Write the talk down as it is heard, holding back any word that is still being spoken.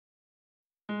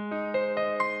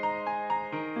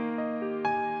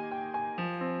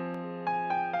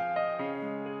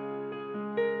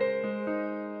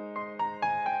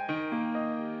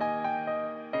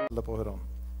சொல்ல போகிறோம்.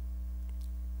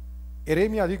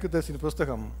 எரேமியா தீர்க்கதரிசியின்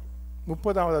புஸ்தகம்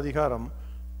 30வது அதிகாரம்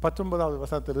 19வது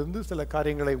வசனத்திலிருந்து சில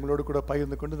காரியங்களை உங்களோடு கூட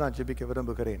பகிர்ந்து கொண்டு நான் ஜெபிக்க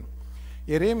விரும்புகிறேன்.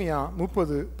 எரேமியா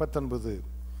 30:19.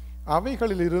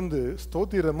 அவைகளிலிருந்து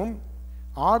ஸ்தோத்திரமும்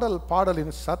ஆடல்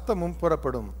பாடலின் சத்தமும்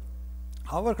புறப்படும்.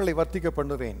 அவர்களை வர்த்திக்க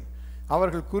பண்ணுவேன்,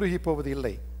 அவர்கள் குறுகி போவது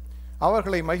இல்லை.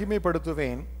 அவர்களை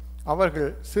மகிமைப்படுத்துவேன், அவர்கள்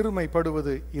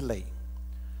சிறுமைப்படுவது இல்லை.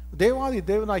 தேவாதி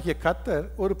தேவனாகிய கர்த்தர்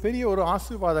ஒரு பெரிய ஒரு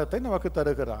ஆசீர்வாதத்தை நமக்கு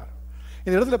தருகிறார்.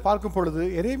 இந்த இடத்துல பார்க்கும் பொழுது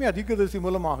எரேமியா தீர்க்கதரிசி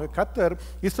மூலமாக கர்த்தர்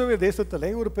இஸ்ரவேல்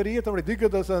தேசத்திலே ஒரு பெரிய தன்னுடைய தீர்க்க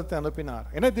தரிசனத்தை அனுப்பினார்.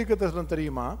 என்ன தீர்க்க தரிசனம்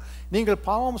தெரியுமா? நீங்கள்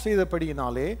பாவம்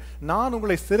செய்தபடியினாலே நான்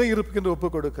உங்களை சிறையிருப்புக்கென்று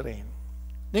ஒப்புக் கொடுக்கிறேன்.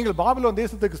 நீங்கள் பாபிலோன்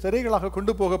தேசத்துக்கு சிறைகளாக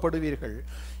கொண்டு போகப்படுவீர்கள்.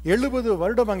 70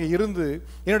 வருடம் அங்கே இருந்து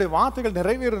என்னுடைய வார்த்தைகள்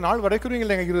நிறைவேறும் நாள் வரைக்கும்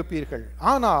நீங்கள் அங்கே இருப்பீர்கள்.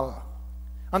 ஆனால்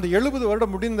அந்த 70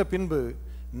 வருடம் முடிந்த பின்பு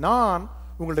நான்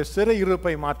உங்களுடைய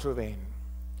சிறையிருப்பை மாற்றுவேன்.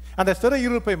 அந்த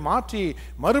சிறையிருப்பை மாற்றி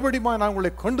மறுபடியும் நான்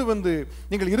உங்களை கொண்டு வந்து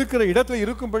நீங்கள் இருக்கிற இடத்தில்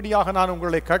இருக்கும்படியாக நான்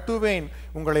உங்களை கட்டுவேன்,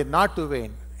 உங்களை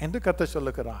நாட்டுவேன் என்று கர்த்தர்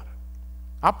சொல்லுகிறார்.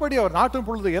 அப்படி அவர் நாட்டும்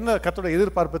பொழுது என்ன கர்த்தருடைய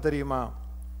எதிர்பார்ப்பு தெரியுமா?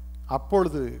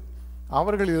 அப்பொழுது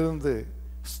அவர்களிலிருந்து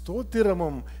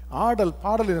ஸ்தோத்திரமும் ஆடல்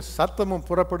பாடலின் சத்தமும்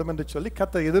புறப்படும் என்று சொல்லி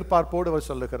கர்த்தர் எதிர்பார்ப்போடு அவர்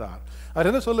சொல்லுகிறார். அவர்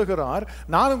என்ன சொல்லுகிறார்?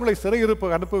 நான் உங்களை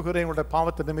சிறையிருப்பு அனுப்புகிறேன் உங்களுடைய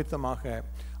பாவத்து நிமித்தமாக.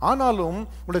 ஆனாலும்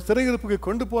உங்களுடைய சிறையிருப்புக்கு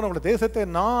கொண்டு போன உங்களுடைய தேசத்தை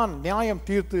நான் நியாயம்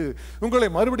தீர்த்து உங்களை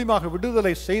மறுபடியும்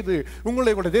விடுதலை செய்து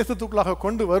உங்களை உங்களுடைய தேசத்துக்குள்ளாக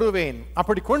கொண்டு வருவேன்.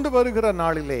 அப்படி கொண்டு வருகிற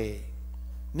நாளிலே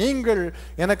நீங்கள்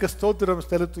எனக்கு ஸ்தோத்திரம்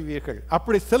செலுத்துவீர்கள்.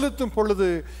 அப்படி செலுத்தும் பொழுது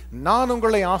நான்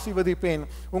உங்களை ஆசீர்வதிப்பேன்,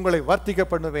 உங்களை வர்த்திக்க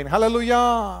பண்ணுவேன். ஹல்லேலூயா!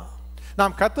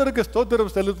 நாம் கர்த்தருக்கு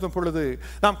ஸ்தோத்திரம் செலுத்தும் பொழுது,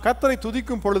 நாம் கர்த்தரை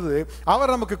துதிக்கும் பொழுது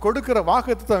அவர் நமக்கு கொடுக்கிற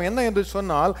வாக்குத்தத்தம் என்ன என்று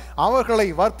சொன்னால், அவர்களை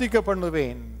வர்த்திக்க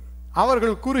பண்ணுவேன்,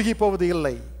 அவர்கள் குறுகி போவது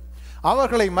இல்லை,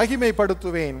 அவர்களை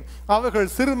மகிமைப்படுத்துவேன்,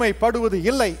 அவர்கள் சிறுமைப்படுவது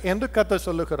இல்லை என்று கர்த்தர்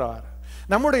சொல்லுகிறார்.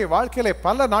 நம்முடைய வாழ்க்கையிலே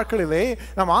பல நாட்களிலே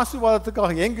நாம்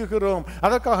ஆசீர்வாதத்துக்காக ஏங்குகிறோம்,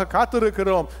 அதற்காக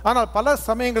காத்திருக்கிறோம். ஆனால் பல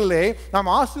சமயங்களிலே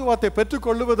நாம் ஆசீர்வாதத்தை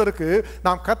பெற்றுக்கொள்வதற்கு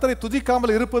நாம் கர்த்தரை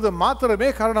துதிக்காமல் இருப்பது மாத்திரமே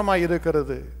காரணமாக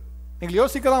இருக்கிறது. நீங்கள்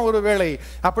யோசிக்கலாம், ஒரு வேளை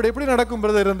அப்படி எப்படி நடக்கும்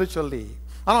பிரதர் என்று சொல்லி.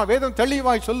 ஆனால் வேதம்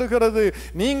தெளிவாய் சொல்லுகிறது,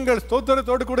 நீங்கள்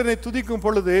ஸ்தோத்திரத்தோடு கூட என்னை துதிக்கும்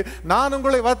பொழுது நான்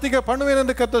உங்களை வர்த்திக்க பண்ணுவேன்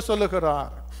என்று கர்த்தர்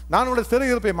சொல்லுகிறார். நான் உங்களுடைய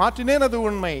சிறையிருப்பை மாற்றினேன், அது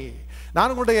உண்மை.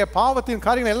 நான் உங்களுடைய பாவத்தின்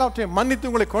காரியங்கள் எல்லாவற்றையும் மன்னித்து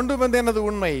உங்களை கொண்டு வந்தேன், அது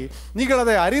உண்மை. நீங்கள்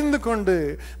அதை அறிந்து கொண்டு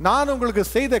நான் உங்களுக்கு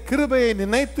செய்த கிருபையை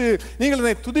நினைத்து நீங்கள்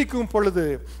என்னை துதிக்கும் பொழுது,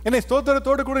 என்னை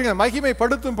ஸ்தோத்திரத்தோடு கூட நீங்கள்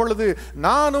மகிமைப்படுத்தும் பொழுது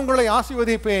நான் உங்களை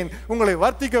ஆசீர்வதிப்பேன், உங்களை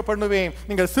வர்த்திக்க பண்ணுவேன்,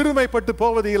 நீங்கள் சிறுமைப்பட்டு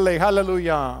போவது இல்லை.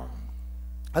 ஹல்லேலூயா!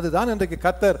 அதுதான் இன்றைக்கு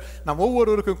கர்த்தர் நாம்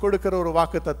ஒவ்வொருவருக்கும் கொடுக்கிற ஒரு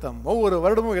வாக்குத்தத்தம். ஒவ்வொரு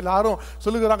வருடமும் எல்லாரும்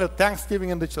சொல்லுகிறாங்க தேங்க்ஸ்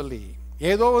கிவிங் என்று சொல்லி.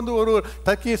 ஏதோ ஒரு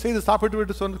தக்கியை செய்து சாப்பிட்டு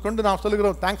விட்டு கொண்டு நாம்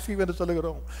சொல்லுகிறோம் தேங்க்ஸ் கிவ் என்று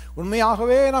சொல்லுகிறோம்.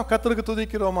 உண்மையாகவே நாம் கர்த்தருக்கு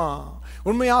துதிக்கிறோமா?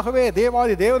 உண்மையாகவே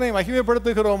தேவாதி தேவனை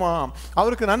மகிமைப்படுத்துகிறோமா?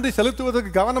 அவருக்கு நன்றி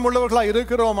செலுத்துவதற்கு கவனம் உள்ளவர்களாக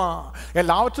இருக்கிறோமா?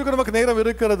 எல்லாவற்றுக்கும் நமக்கு நேரம்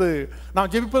இருக்கிறது.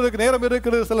 நாம் ஜெபிப்பதற்கு நேரம்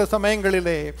இருக்கிறது. சில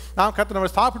சமயங்களிலே நாம்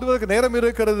நம்ம சாப்பிடுவதற்கு நேரம்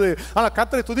இருக்கிறது. ஆனால்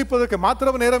கர்த்தரை துதிப்பதற்கு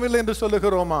மாத்திரம் நேரம் இல்லை என்று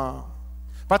சொல்லுகிறோமா?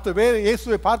 10 பேர்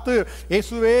இயேசுவை பார்த்து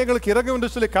இயேசுவே எங்களுக்கு இறங்கும்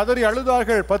என்று சொல்லி கதறி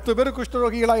அழுதார்கள். 10 பேர்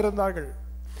குஷ்டரோகிகளாக இருந்தார்கள்.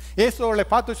 இயேசு அவளை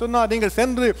பார்த்து சொன்னார், நீங்கள்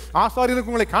சென்று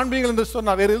ஆசாரியருக்கு உங்களை காண்பீங்கள் என்று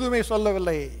சொன்னார். வேறு எதுவுமே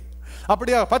சொல்லவில்லை.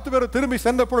 அப்படியா 10 பேர் திரும்பி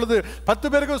சென்ற பொழுது 10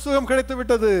 பேருக்கு சுகம் கிடைத்து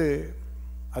விட்டது.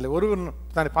 அதில் ஒருவன்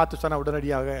தான் பார்த்து சொன்ன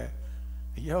உடனடியாக,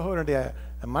 ஐயோ என்னுடைய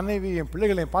மனைவியும்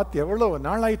பிள்ளைகளையும் பார்த்து எவ்வளோ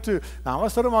நாளாயிற்று, நான்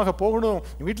அவசரமாக போகணும்,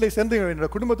 வீட்டில் சென்று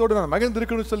என்னுடைய குடும்பத்தோடு நான்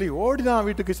மகிழ்ந்திருக்கணும்னு சொல்லி ஓடி நான்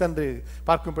வீட்டுக்கு சென்று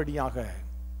பார்க்கும்படியாக.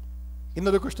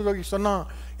 இன்னொரு குஷ்டரோகி சொன்னா,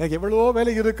 எனக்கு எவ்வளவோ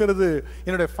வேலை இருக்கிறது,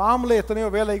 என்னுடைய ஃபார்மில் எத்தனையோ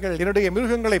வேலைகள், என்னுடைய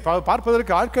மிருகங்களை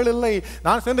பார்ப்பதற்கு ஆட்கள் இல்லை,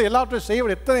 நான் சென்று எல்லாவற்றையும் செய்ய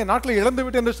எத்தனை நாட்களை இழந்து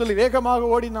விட்டேன் என்று சொல்லி வேகமாக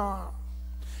ஓடினான்.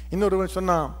 இன்னொருவன்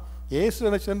சொன்னான், இயேசு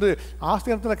என்னை சென்று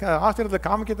ஆசிரியத்தில்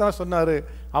காமிக்கத்தானே சொன்னார்,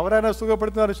 அவரை என்ன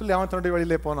சுகப்படுத்தினார் சொல்லி அவன் தன்னுடைய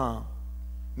வழியிலே போனான்.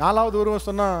 4வது ஒருவன்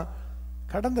சொன்னான்,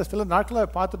 கடந்த சில நாட்களை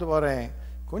பார்த்துட்டு வரேன்,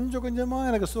 கொஞ்சம் கொஞ்சமாக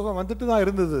எனக்கு சுகம் வந்துட்டு தான்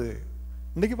இருந்தது,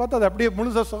 இன்னைக்கு பார்த்தா அது அப்படியே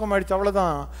முழுசா சுகம் ஆயிடுச்சு,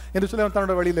 அவ்வளவுதான் என்று சொல்லி அவன்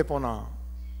தன்னோட வழியிலே போனான்.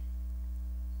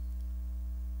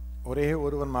 ஒரே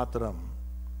ஒருவன் மாத்திரம்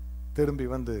திரும்பி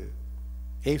வந்து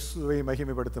இயேசுவை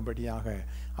மகிமைப்படுத்தும்படியாக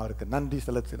அவருக்கு நன்றி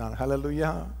செலுத்தினான்.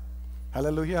 ஹல்லேலூயா!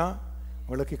 ஹல்லேலூயா!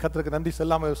 உங்களுக்கு கர்த்தருக்கு நன்றி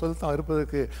சொல்லாமல் சொல்லித்தான்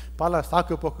இருப்பதற்கு பல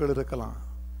சாக்கு போக்குகள் இருக்கலாம்,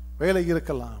 வேலை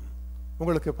இருக்கலாம்,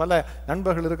 உங்களுக்கு பல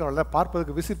நண்பர்கள் இருக்கலாம்,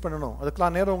 பார்ப்பதற்கு விசிட் பண்ணணும்,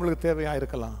 அதுக்கெல்லாம் நேரம் உங்களுக்கு தேவையா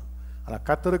இருக்கலாம். ஆனால்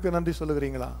கர்த்தருக்கு நன்றி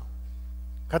சொல்லுகிறீங்களா?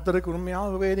 கர்த்தருக்கு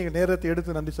உண்மையாகவே நீங்கள் நேரத்தை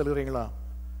எடுத்து நன்றி சொல்கிறீங்களா?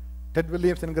 டெட்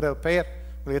வில்லியம்ஸ் என்கிற பெயர்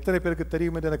உங்களுக்கு எத்தனை பேருக்கு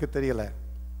தெரியும் என்று எனக்கு தெரியல.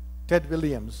 டெட்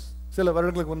வில்லியம்ஸ் சில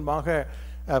வருடங்களுக்கு முன்பாக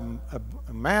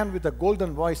man with a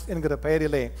golden voice என்கிற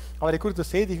பெயரிலே அவரை குறித்த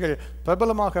செய்திகள்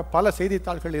பிரபலமாக பல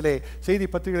செய்தித்தாள்களிலே செய்தி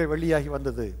பத்திரிகைகள் வெளியாகி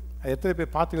வந்தது. எத்தனை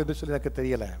பேர் பார்த்தீர்கள் என்று சொல்லி எனக்கு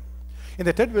தெரியல.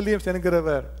 இந்த டெட் வில்லியம்ஸ்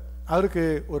என்கிறவர், அவருக்கு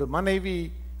ஒரு மனைவி,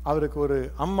 அவருக்கு ஒரு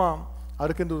அம்மா,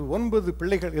 அவருக்கு இந்த 9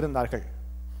 பிள்ளைகள் இருந்தார்கள்.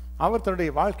 அவர்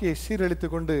தன்னுடைய வாழ்க்கையை சீரழித்து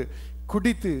கொண்டு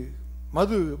குடித்து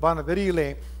மதுபான வெறியிலே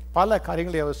பல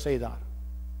காரியங்களை அவர் செய்தார்.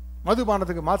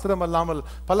 மதுபானத்துக்கு மாத்திரமல்லாமல்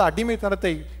பல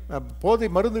அடிமைத்தனத்தை, போதை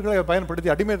மருந்துகளை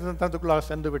பயன்படுத்தி அடிமைத்தனத்துக்குள்ளாக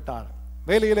சென்று விட்டார்.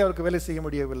 வேலையிலே அவருக்கு வேலை செய்ய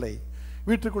முடியவில்லை.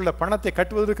 வீட்டுக்குள்ள பணத்தை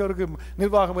கட்டுவதற்கு அவருக்கு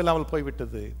நிர்வாகம் இல்லாமல்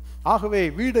போய்விட்டது. ஆகவே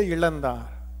வீடை இழந்தார்.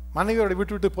 மனைவியோட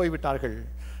விட்டு போய்விட்டார்கள்.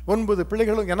 9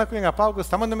 பிள்ளைகளும் எனக்கும் எங்கள்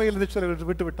அப்பாவுக்கு சம்பந்தமே இல்லை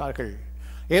விட்டு விட்டார்கள்.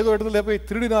 ஏதோ இடத்துல போய்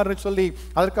திருடினார்னு சொல்லி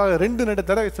அதற்காக 2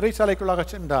 தடவை சிறைச்சாலைக்குள்ளாக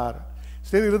சென்றார்.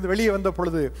 சிறையிலிருந்து வெளியே வந்த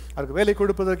பொழுது அவருக்கு வேலை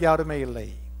கொடுப்பதற்கு யாருமே இல்லை.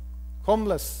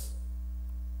 ஹோம்லெஸ்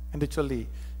என்று சொல்லி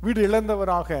வீடு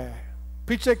இழந்தவராக,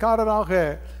 பிச்சைக்காரராக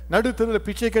நடுத்தெருவில்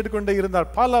பிச்சை கேட்டுக்கொண்டே இருந்தார்.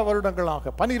 பல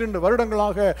வருடங்களாக, 12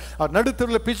 வருடங்களாக அவர்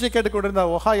நடுத்தெருவில் பிச்சை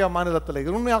கேட்டுக்கொண்டிருந்தார் ஒஹாயோ மாநிலத்தில்.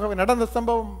 இது உண்மையாகவே நடந்த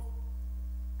சம்பவம்.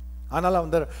 ஆனால்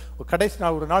அந்த கடைசி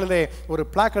நாள் ஒரு நாளிலே ஒரு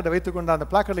பிளாக்கர்டை வைத்துக்கொண்டு அந்த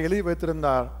பிளாக்கர்டில் எழுதி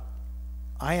வைத்திருந்தார்,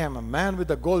 I am a man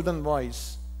with a golden voice,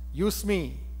 use me,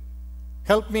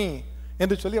 help me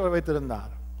என்று சொல்லி அவர்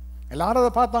வைத்திருந்தார். எல்லாரும்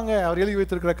அதை பார்த்தாங்க, அவர் எழுதி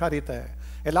வைத்திருக்கிற காரியத்தை.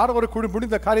 எல்லாரும் ஒரு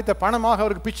முடிந்த காரியத்தை பணமாக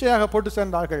அவருக்கு பிச்சையாக போட்டு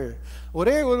சென்றார்கள்.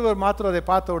 ஒரே ஒருவர் மாத்திரம் அதை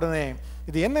பார்த்த உடனே,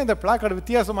 இது என்ன இந்த பிளாக்கார்டு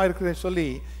வித்தியாசமாக இருக்குதுன்னு சொல்லி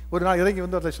ஒரு நாள் இறங்கி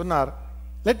வந்து அதை சொன்னார்.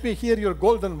 Let me here your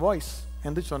golden voice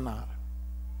என்று சொன்னார்.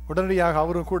 உடனடியாக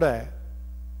அவரும் கூட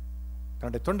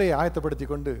தன்னுடைய தொண்டையை ஆயத்தப்படுத்தி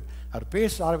கொண்டு அவர்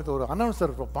பேச ஆரம்பித்த, ஒரு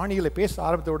அனௌன்சர் பாணியில் பேச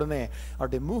ஆரம்பித்த உடனே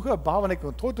அவருடைய முக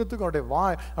பாவனைக்கும் தோற்றத்துக்கும்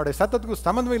அவருடைய சத்தத்துக்கும்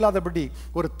சம்பந்தம் இல்லாதபடி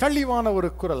ஒரு தெளிவான ஒரு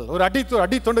குரல், ஒரு அடி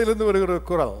தொண்டையிலிருந்து வருகிற ஒரு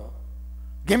குரல்,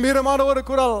 கம்பீரமான ஒரு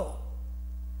குரல்,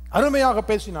 அருமையாக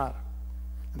பேசினார்.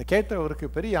 அந்த கேட்டவருக்கு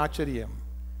பெரிய ஆச்சரியம்.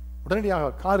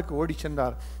 உடனடியாக காருக்கு ஓடி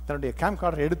சென்றார். தன்னுடைய கேம்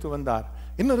கார்டரை எடுத்து வந்தார்.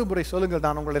 இன்னொரு முறை சொல்லுங்கள்,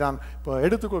 நான் உங்களை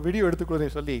இப்போ வீடியோ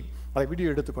எடுத்துக்கொள்வதை சொல்லி அதை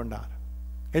வீடியோ எடுத்துக்கொண்டார்.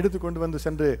 எடுத்துக்கொண்டு வந்து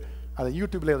சென்று அதை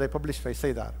யூடியூப்ல அதை பப்ளிஷ்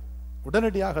செய்தார்.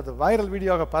 உடனடியாக அது வைரல்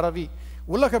வீடியோவாக பரவி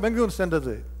உலகமெங்கும்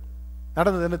சென்றது.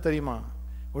 நடந்தது என்ன தெரியுமா?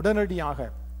 உடனடியாக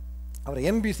அவர்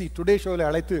NBC டுடே ஷோவில்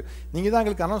அழைத்து, நீங்கள் தான்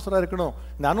எங்களுக்கு அனௌன்சராக இருக்கணும்,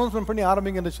 இந்த அனௌன்ஸ்மெண்ட் பண்ணி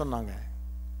ஆரம்பிங்க என்று சொன்னாங்க.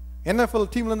 NFL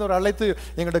டீம்லேருந்து ஒரு அழைத்து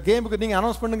எங்களோட கேமுக்கு நீங்கள்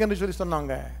அனௌன்ஸ் பண்ணுங்க என்று சொல்லி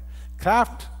சொன்னாங்க.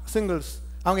 கிராஃப்ட் சிங்கிள்ஸ்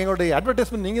அவங்க எங்களுடைய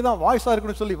அட்வர்டைஸ்மெண்ட் நீங்கள் தான் வாய்ஸாக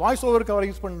இருக்கணும்னு சொல்லி வாய்ஸ் ஓவருக்கு அவரை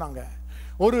யூஸ் பண்ணாங்க.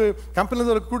 ஒரு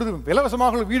கம்பெனிலேருந்து ஒரு கொடுத்து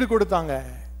இலவசமாக வீடு கொடுத்தாங்க,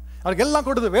 அவருக்கு எல்லாம்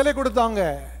கொடுத்து வேலை கொடுத்தாங்க,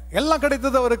 எல்லாம்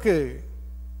கிடைத்தது அவருக்கு.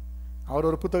 அவர்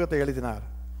ஒரு புத்தகத்தை எழுதினார்.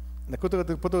 இந்த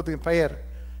புத்தகத்துக்கு பெயர்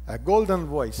golden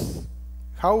voice,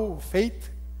 how faith,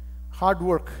 hard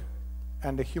work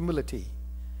and humility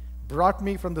brought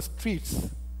me from the streets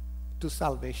to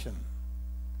salvation.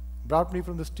 brought me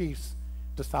from the streets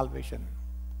to salvation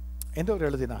என்று அவர்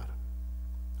எழுதினார்.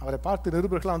 அவரை பார்த்து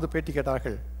நிருபர்களாக வந்து பேட்டி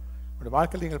கேட்டார்கள். உங்களுடைய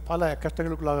வாழ்க்கையில் நீங்கள் பல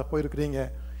கஷ்டங்களுக்குள்ளாக போயிருக்கிறீங்க,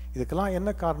 இதுக்கெல்லாம் என்ன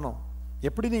காரணம்,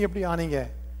 நீங்கள் எப்படி ஆனீங்க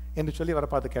என்று சொல்லி அவரை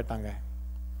பார்த்து கேட்டாங்க.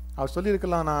 அவர்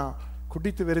சொல்லியிருக்கலாம், நான்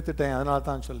குடித்து வெறுத்துட்டேன் அதனால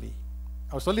தான் சொல்லி.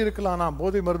 அவர் சொல்லியிருக்கலாம், நான்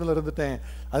போதை மருந்தில் இருந்துட்டேன்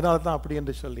அதனால தான் அப்படி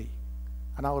என்று சொல்லி.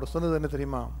 ஆனால் அவர் சொன்னது என்ன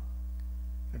தெரியுமா?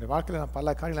 என்னுடைய வாழ்க்கையில் நான்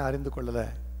பல காரியங்களை அறிந்து கொள்ளலை,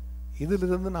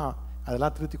 இதிலிருந்து நான்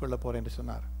அதெல்லாம் திருத்தி கொள்ள போகிறேன் என்று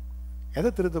சொன்னார். எதை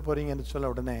திருத்த போகிறீங்க என்று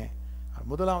சொல்ல உடனே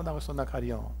முதலாவது அவர் சொன்ன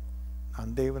காரியம்,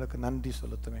 நான் தேவனுக்கு நன்றி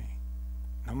செலுத்துவேன்.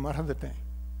 நான் மறந்துட்டேன்,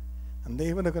 அந்த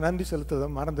தேவனுக்கு நன்றி செலுத்துவதை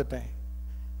மறந்துட்டேன்.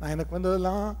 நான் எனக்கு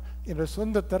வந்ததெல்லாம் என்னோட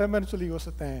சொந்த திறமைன்னு சொல்லி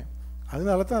யோசித்தேன்,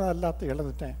 அதனால தான் நான் எல்லாத்தையும்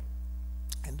இழந்துட்டேன்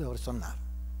என்று அவர் சொன்னார்.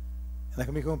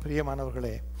 எனக்கு மிகவும்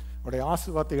பிரியமானவர்களே, உடைய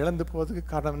ஆசீர்வாதத்தை இழந்து போவதுக்கு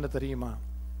காரணம் என்ன தெரியுமா?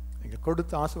 நீங்கள்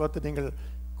கொடுத்த ஆசீர்வாதத்தை நீங்கள்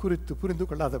குறித்து புரிந்து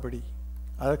கொள்ளாதபடி,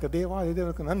 அதற்கு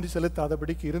தேவனுக்கு நன்றி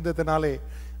செலுத்தாதபடிக்கு இருந்ததுனாலே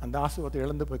அந்த ஆசீர்வாதத்தை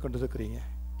இழந்து போய் கொண்டிருக்கிறீங்க.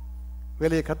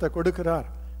 வேலையை கர்த்தர் கொடுக்கிறார்,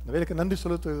 அந்த வேலைக்கு நன்றி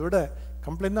செலுத்துவதை விட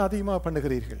கம்ப்ளைண்ட் தான் அதிகமாக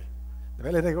பண்ணுகிறீர்கள். இந்த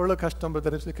வேலையில் எவ்வளோ கஷ்டம்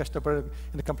தெரிஞ்சு கஷ்டப்படு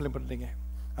என்று கம்ப்ளைண்ட் பண்ணுறீங்க.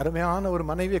 அருமையான ஒரு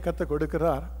மனைவியை கர்த்தர்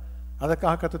கொடுக்கிறார்,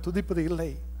 அதற்காக கர்த்தர் துதிப்பது இல்லை.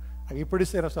 இப்படி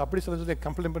செய்கிற அப்படி சொல்லி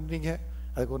கம்ப்ளைண்ட் பண்ணுறீங்க.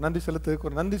 அதுக்கு ஒரு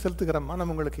நன்றி செலுத்துகிற மனம்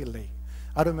உங்களுக்கு இல்லை.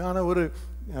 அருமையான ஒரு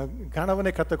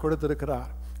கணவனை கர்த்தர் கொடுத்திருக்கிறார்,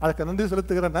 அதுக்கு நன்றி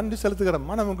செலுத்துகிற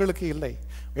மனம் உங்களுக்கு இல்லை.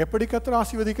 எப்படி கர்த்தர்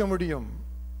ஆசீர்வதிக்க முடியும்?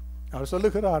 அவர்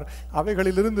சொல்லுகிறார்,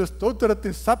 அவைகளிலிருந்து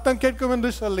ஸ்தோத்திரத்தின் சத்தம் கேட்கும்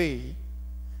என்று சொல்லி.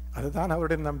 அதுதான்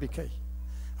அவருடைய நம்பிக்கை,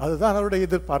 அதுதான் அவருடைய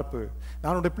எதிர்பார்ப்பு.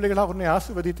 நான் உடைய பிள்ளைகளாக உன்னை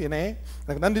ஆசீர்வதித்தேனே,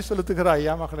 எனக்கு நன்றி செலுத்துகிறாய்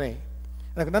ஐயா மகனே,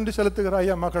 எனக்கு நன்றி செலுத்துகிறாய்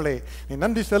ஐயா மகளே. நீ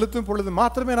நன்றி செலுத்தும் பொழுது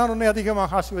மாத்திரமே நான் உன்னை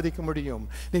அதிகமாக ஆசீர்வதிக்க முடியும்.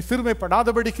 நீ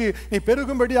சிறுமைப்படாதபடிக்கு நீ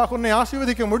பெருகும்படியாக உன்னை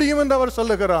ஆசீர்வதிக்க முடியும் என்று அவர்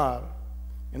சொல்லுகிறார்.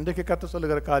 இன்றைக்கு கர்த்தர்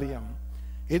சொல்லுகிற காரியம்,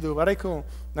 இது வரைக்கும்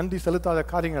நன்றி செலுத்தாத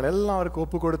காரியங்கள் எல்லாம் அவருக்கு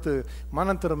ஒப்பு கொடுத்து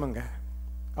மனம் திரும்புங்க,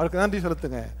 அவருக்கு நன்றி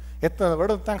செலுத்துங்க. எத்தனை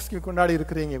வருடம் தேங்க்ஸ்கிவிங் கொண்டாடி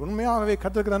இருக்கிறீங்க? உண்மையாகவே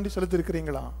கர்த்தருக்கு நன்றி செலுத்தி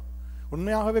இருக்கிறீங்களா?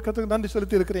 உண்மையாகவே கர்த்தருக்கு நன்றி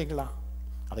செலுத்தி இருக்கிறீங்களா?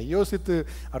 அதை யோசித்து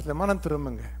அடுத்த மனம்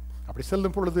திரும்புங்க. அப்படி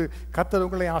செல்லும் பொழுது கர்த்தர்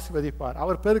உங்களை ஆசீர்வதிப்பார்.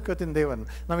 அவர் பெருக்கத்தின் தேவன்,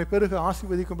 நம்மை பெருக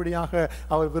ஆசீர்வதிக்கும்படியாக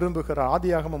அவர் விரும்புகிறார்.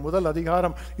 ஆதியாகமம்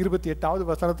 1:28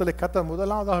 வசனத்தில் கர்த்தர்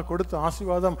முதலாவதாக கொடுத்த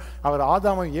ஆசீர்வாதம், அவர்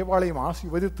ஆதாமையும் ஏவாளையும்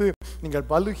ஆசீர்வதித்து, நீங்கள்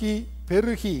பலுகி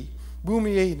பெருகி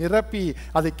பூமியை நிரப்பி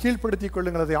அதை கீழ்ப்படுத்திக்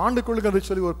கொள்ளுங்கள், அதை ஆண்டு கொள்ளுங்கள் என்று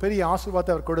சொல்லி ஒரு பெரிய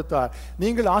ஆசீர்வாதத்தை அவர் கொடுத்தார்.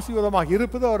 நீங்கள் ஆசீர்வாதமாக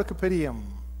இருப்பது அவருக்கு பிரியம்.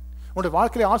 உங்களுடைய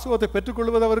வாழ்க்கையில் ஆசீர்வாதத்தை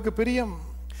பெற்றுக்கொள்வது அவருக்கு பிரியம்.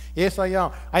 ஏசாயா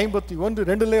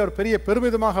 51:2 அவர் பெரிய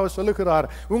பெருமிதமாக அவர் சொல்லுகிறார்,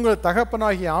 உங்கள்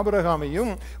தகப்பனாகிய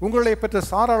ஆபிரகாமையும் உங்களை பெற்ற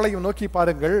சாராளையும் நோக்கி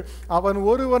பாருங்கள், அவன்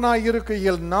ஒருவனாய்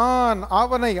இருக்கையில் நான்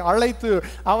அவனை அழைத்து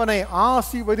அவனை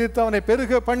ஆசீர்வதித்து அவனை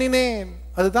பெருக பண்ணினேன்.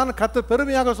 அதுதான் கர்த்தர்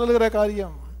பெருமையாக சொல்லுகிற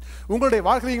காரியம். உங்களுடைய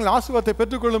வாழ்க்கையில் நீங்கள் ஆசீர்வாதத்தை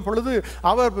பெற்றுக்கொள்ளும் பொழுது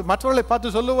அவர் மற்றவர்களை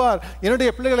பார்த்து சொல்லுவார், என்னுடைய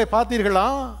பிள்ளைகளை பார்த்தீர்களா,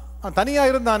 தனியா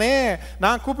இருந்தானே,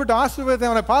 நான் கூப்பிட்டு ஆசீர்வாதத்தை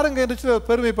அவனை பாருங்க என்று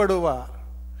பெருமைப்படுவார்.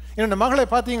 என்னுடைய மகளை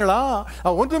பார்த்தீங்களா,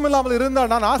 ஒன்றுமில்லாமல்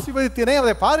இருந்தால் நான் ஆசீர்வதித்தேனே,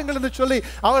 அதை பாருங்கள் என்று சொல்லி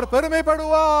அவர்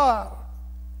பெருமைப்படுவார்.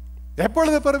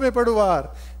 எப்பொழுது பெருமைப்படுவார்?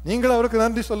 நீங்கள் அவருக்கு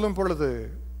நன்றி சொல்லும் பொழுது,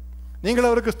 நீங்கள்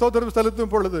அவருக்கு ஸ்தோத்திரம்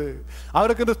செலுத்தும் பொழுது,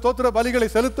 அவருக்கு இந்த ஸ்தோத்திர பலிகளை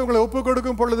செலுத்த உங்களை ஒப்புக்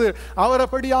கொடுக்கும் பொழுது அவர்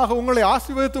அப்படியாக உங்களை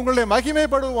ஆசீர்வதித்து உங்களை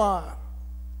மகிமைப்படுவார்,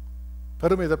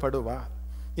 பெருமிதப்படுவார்.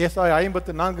 ஏசாயா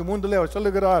 54:3 அவர்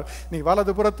சொல்லுகிறார், நீ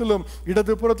வலது புறத்திலும்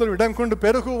இடது புறத்திலும் இடம் கொண்டு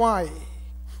பெருகுவாய்,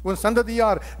 உன்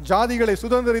சந்ததியார் ஜாதிகளை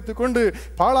சுதந்திரித்துக் கொண்டு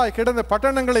பாழாய் கிடந்த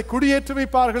பட்டணங்களை குடியேற்றி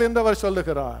வைப்பார்கள் என்று அவர்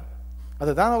சொல்லுகிறார்.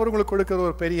 அதுதான் அவர் உங்களுக்கு கொடுக்கிற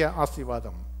ஒரு பெரிய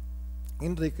ஆசீர்வாதம்.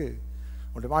 இன்றைக்கு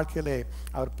உங்களுடைய வாழ்க்கையிலே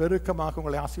அவர் பெருக்கமாக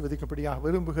உங்களை ஆசீர்வதிக்கும்படியாக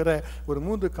விரும்புகிற ஒரு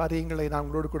 3 காரியங்களை நான்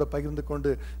உங்களோடு கூட பகிர்ந்து கொண்டு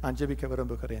நான் ஜெபிக்க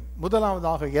விரும்புகிறேன்.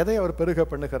 முதலாவதாக எதை அவர் பெருக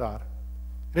பண்ணுகிறார்?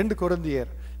 2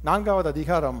 கொரிந்தியர்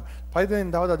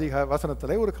 4:15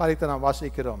 வசனத்திலே ஒரு காரியத்தை நாம்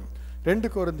வாசிக்கிறோம். 2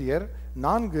 கொரிந்தியர்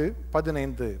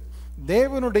 4:15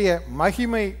 தேவனுடைய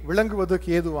மகிமை விளங்குவதற்கு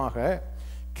ஏதுவாக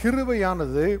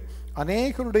கிருபையானது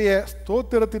அநேகருடைய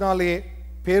ஸ்தோத்திரத்தினாலே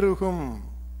பெருகும்.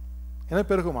 என்ன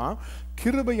பெருகுமா?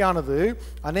 கிருபையானது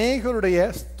அநேகருடைய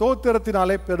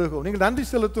ஸ்தோத்திரத்தினாலே பெருகும். நீங்கள் நன்றி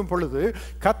செலுத்தும் பொழுது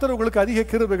கர்த்தர் உங்களுக்கு அதிக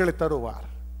கிருபைகளை தருவார்.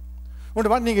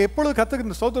 நீங்க எப்பொழுது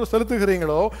கர்த்தருக்கு ஸ்தோத்திரம்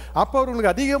செலுத்துகிறீங்களோ அப்போ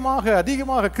அவர்களுக்கு அதிகமாக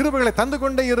அதிகமாக கிருபைகளை தந்து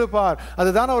கொண்டே இருப்பார்.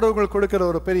 அதுதான் அவர் உங்களுக்கு கொடுக்கிற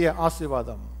ஒரு பெரிய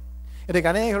ஆசீர்வாதம்.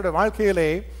 இன்றைக்கு அநேகருடைய வாழ்க்கையிலே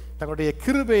தங்களுடைய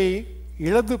கிருபை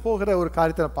இழந்து போகிற ஒரு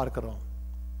காரியத்தை பார்க்கிறோம்.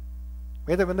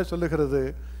 வேதம் என்ன சொல்லுகிறது?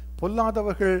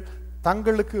 பொல்லாதவர்கள்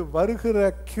தங்களுக்கு வருகிற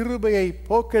கிருபையை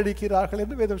போக்கடிக்கிறார்கள்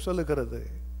என்று வேதம் சொல்லுகிறது.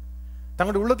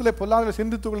 தங்களுடைய உள்ளத்திலே பொல்லாதவர்கள்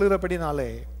சிந்தித்துக் கொள்கிறபடினாலே,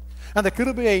 அந்த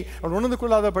கிருபையை அவள் உணர்ந்து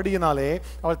கொள்ளாதபடியினாலே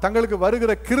அவள் தங்களுக்கு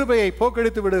வருகிற கிருபையை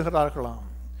போக்கடித்து விடுகிறார்களாம்.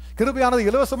 கிருபையானது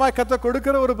இலவசமாய் கர்த்தர்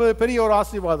கொடுக்கிற ஒரு பெரிய ஒரு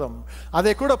ஆசீர்வாதம்.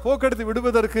 அதை கூட போக்கடித்து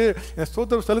விடுவதற்கு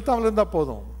ஸ்தோத்திரம் செலுத்தாமல் இருந்தால்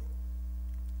போதும்.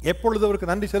 எப்பொழுது அவருக்கு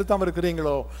நன்றி செலுத்தாமல்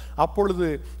இருக்கிறீங்களோ அப்பொழுது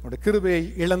உங்களுடைய கிருபையை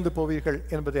இழந்து போவீர்கள்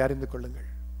என்பதை அறிந்து கொள்ளுங்கள்.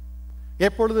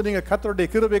 எப்பொழுது நீங்கள் கர்த்தருடைய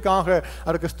கிருபைக்காக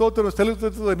அவருக்கு ஸ்தோத்திரம்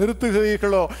செலுத்துவதை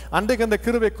நிறுத்துகிறீர்களோ அன்றைக்கு அந்த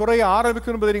கிருபை குறைய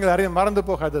ஆரம்பிக்கும் என்பதை நீங்கள் மறந்து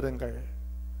போகாதிருங்கள்.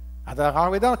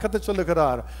 அதற்காகவே தான் கர்த்தர்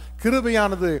சொல்லுகிறார்,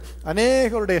 கிருபையானது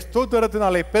அநேகருடைய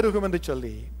ஸ்தோத்திரத்தினாலே பெருகும் என்று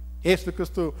சொல்லி. இயேசு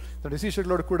கிறிஸ்து தன்னுடைய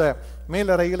சீஷர்களோடு கூட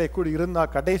மேலறையிலே கூடி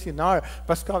இருந்தால் கடைசி நாள்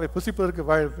பஸ்காவை புசிப்பதற்கு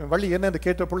வழி என்ன என்று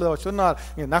கேட்ட பொழுது அவர் சொன்னார்,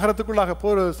 நகரத்துக்குள்ளாக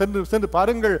சென்று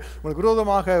பாருங்கள், உங்களுக்கு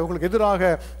விரோதமாக உங்களுக்கு எதிராக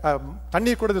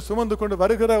தண்ணீர் குடத்தை சுமந்து கொண்டு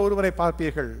வருகிற ஒருவரை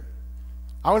பார்ப்பீர்கள்,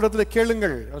 அவரிடத்தில்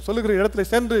கேளுங்கள், சொல்லுகிற இடத்துல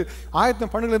சென்று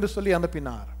ஆயத்தம் பண்ணுங்கள் என்று சொல்லி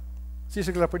அனுப்பினார்.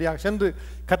 சீஷர்கள் அப்படியாக சென்று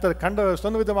கர்த்தர் கண்ட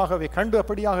சொன்ன விதமாகவே கண்டு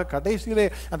அப்படியாக கடைசியிலே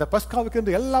அந்த பஸ்காவுக்கு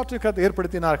என்று எல்லாவற்றையும் கர்த்தர்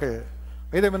ஏற்படுத்தினார்கள்.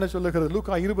 வேதம் என்ன சொல்லுகிறது?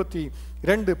 லூக்கா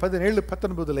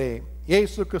 22:17-19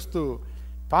 இயேசு கிறிஸ்து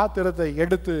பாத்திரத்தை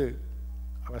எடுத்து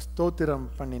அவர் ஸ்தோத்திரம்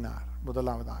பண்ணினார்.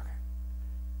 முதலாவதாக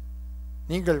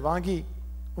நீங்கள் வாங்கி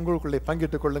உங்களுக்குள்ளே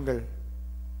பங்கிட்டுக் கொள்ளுங்கள்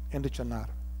என்று சொன்னார்.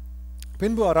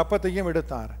 பின்பு அவர் அப்பத்தையும்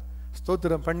எடுத்தார்,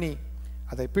 ஸ்தோத்திரம் பண்ணி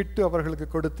அதை பிட்டு அவர்களுக்கு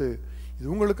கொடுத்து, இது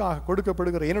உங்களுக்காக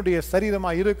கொடுக்கப்படுகிற என்னுடைய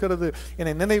சரீரமாக இருக்கிறது,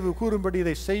 என்னை நினைவு கூறும்படி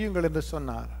இதை செய்யுங்கள் என்று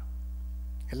சொன்னார்.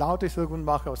 எல்லாவற்றையும்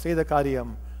முன்பாக அவர் செய்த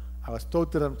காரியம், அவர்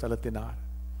ஸ்தோத்திரம் செலுத்தினார்,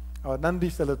 அவர் நன்றி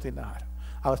செலுத்தினார்.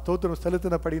 அவர் ஸ்தோத்திரம்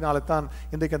செலுத்தினபடினாலே தான்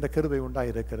இன்றைக்கு அந்த கிருபை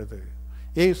உண்டாயிருக்கிறது.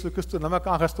 இயேசு கிறிஸ்து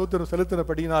நமக்காக ஸ்தோத்திரம்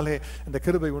செலுத்தினபடினாலே அந்த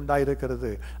கிருபை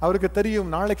உண்டாயிருக்கிறது. அவருக்கு தெரியும்,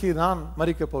 நாளைக்கு நான்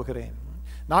மரிக்கப் போகிறேன்,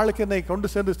 நாளைக்கு என்னை கொண்டு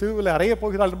சென்று சிலுவையில் அறையப்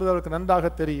போகிறாள் என்பது அவருக்கு நன்றாக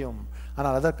தெரியும்.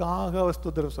 ஆனால் அதற்காக அவர்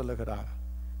ஸ்தோத்திரம் சொல்லுகிறார்.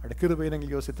 அவருடைய கிருபையை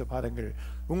நீங்கள் யோசித்து பாருங்கள்.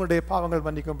 உங்களுடைய பாவங்கள்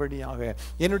மன்னிக்கும்படியாக,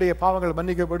 என்னுடைய பாவங்கள்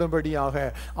மன்னிக்கப்படும்படியாக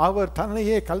அவர்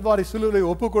தன்னையே கல்வாரி சிலுவையை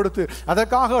ஒப்பு கொடுத்து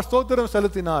அதற்காக ஸ்தோத்திரம்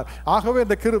செலுத்தினார். ஆகவே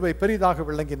இந்த கிருபை பெரிதாக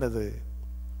விளங்கினது.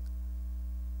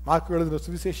 மார்க்கு எழுதின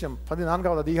சுவிசேஷம்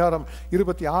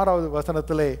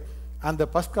 14:26 அந்த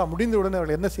பஸ்கா முடிந்தவுடனே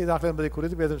அவர்கள் என்ன செய்தார்கள் என்பதை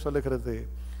குறித்து வேதம் சொல்லுகிறது.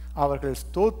 அவர்கள்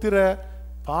ஸ்தோத்திர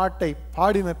பாட்டை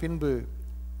பாடின பின்பு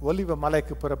ஒலிவ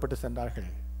மலைக்கு புறப்பட்டு சென்றார்கள்.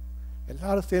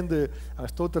 எல்லாரும் சேர்ந்து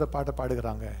ஸ்தோத்திர பாட்டை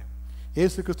பாடுகிறாங்க.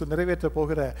 இயேசு கிறிஸ்து நிறைவேற்ற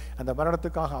போகிற அந்த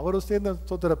மரணத்துக்காக அவரும் சேர்ந்த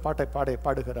ஸ்தோத்திர பாட்டை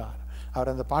பாடுகிறார்.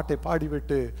 அவர் அந்த பாட்டை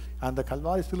பாடிவிட்டு அந்த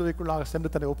கல்வாரி சிலுவைக்குள்ளாக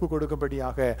சென்று தன்னை ஒப்புக்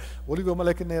கொடுக்கும்படியாக ஒலிவ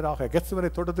மலைக்கு நேராக கெத்செமனே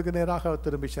தோட்டத்துக்கு நேராக அவர்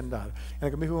திரும்பி சென்றார்.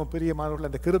 எனக்கு மிகவும் பிரியமானவர்கள்,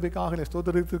 அந்த கிருபைக்காக நீ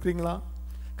ஸ்தோத்திரிக்கிறீங்களா?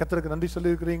 கர்த்தருக்கு நன்றி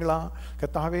சொல்லியிருக்கிறீங்களா?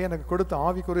 கர்த்தாவே எனக்கு கொடுத்த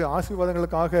ஆவிக்குரிய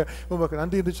ஆசீர்வாதங்களுக்காக உங்களுக்கு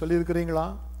நன்றி என்று சொல்லியிருக்கிறீங்களா?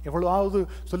 எவ்வளவாவது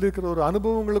சொல்லியிருக்கிற ஒரு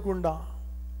அனுபவம் உங்களுக்கு உண்டா?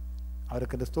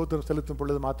 அவருக்கு இந்த ஸ்தோத்திரம் செலுத்தும்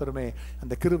பொழுது மாத்திரமே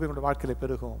அந்த கிருபை உங்களுடைய வாழ்க்கையில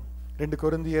பெருகும். 2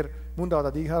 கொரிந்தியர் 3வது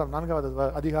அதிகாரம் 4வது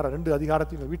அதிகாரம் 2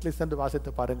 அதிகாரத்தையும் வீட்டில் சென்று வாசித்து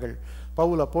பாருங்கள்.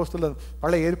 பவுல் அப்போஸ்தலன்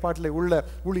பழைய ஏற்பாட்டில் உள்ள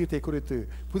ஊழியத்தை குறித்து,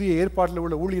 புதிய ஏற்பாட்டில்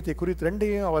உள்ள ஊழியத்தை குறித்து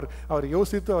ரெண்டையும் அவர்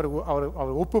யோசித்து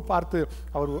அவர் ஒப்பு பார்த்து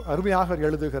அவர் அருமையாக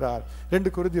எழுதுகிறார்.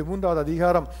 2 கொரிந்தியர் 3வது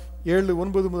அதிகாரம் 7,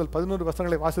 9 முதல் 11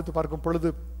 வசனங்களை வாசித்து பார்க்கும்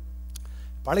பொழுது,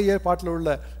 பழைய ஏற்பாட்டில்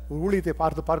உள்ள ஊழியத்தை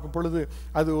பார்க்கும் பொழுது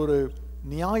அது ஒரு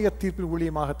நியாய தீர்ப்பின்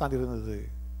ஊழியமாகத்தான் இருந்தது.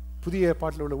 புதிய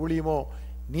ஏற்பாட்டில் உள்ள ஊழியமோ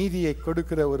நீதியை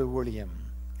கொடுக்கிற ஒரு ஊழியம்.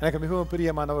 எனக்கு மிகவும்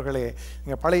பிரியமானவர்களே,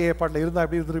 நீங்கள் பழைய ஏற்பாட்டில் இருந்தால்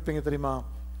எப்படி இருந்திருப்பீங்க தெரியுமா?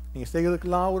 நீங்கள்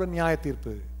செய்கிறதுக்கெல்லாம் ஒரு நியாய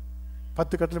தீர்ப்பு,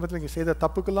 10 கட்டளை நீங்கள் செய்த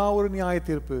தப்புக்கெல்லாம் ஒரு நியாய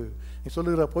தீர்ப்பு, நீ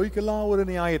சொல்லுகிற பொய்க்கெல்லாம் ஒரு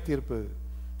நியாய தீர்ப்பு.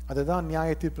 அதுதான்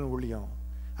நியாய தீர்ப்பின் ஊழியம்.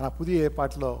 ஆனால் புதிய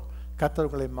ஏற்பாட்டிலோ கர்த்தர்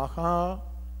உங்களை மகா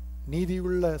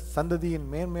நீதியுள்ள சந்ததியின்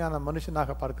மேன்மையான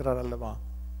மனுஷனாக பார்க்கிறார் அல்லவா?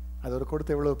 அது ஒரு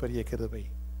கொடுத்த எவ்வளவு பெரிய கிருபை.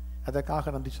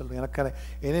 அதற்காக நன்றி சொல்லணும். எனக்கு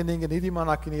என்னை நீங்கள்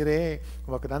நீதிமானாக்கினீரே,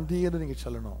 உங்களுக்கு நன்றி என்று நீங்கள்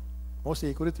சொல்லணும்.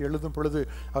 மோசையை குறித்து எழுதும் பொழுது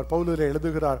அவர் பவுலில்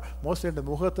எழுதுகிறார், மோசையின்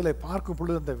முகத்தில் பார்க்கும்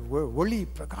பொழுது அந்த ஒளி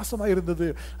பிரகாசமாக இருந்தது,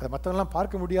 அதை மற்றவங்களாம்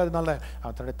பார்க்க முடியாதனால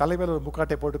அவர் தன்னுடைய தலைவர் ஒரு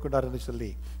முக்காட்டை போட்டுக்கொண்டார் என்று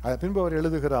சொல்லி அதன் பின்பு அவர்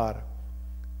எழுதுகிறார்,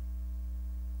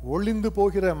 ஒளிந்து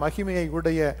போகிற மகிமையை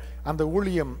உடைய அந்த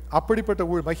ஊழியம்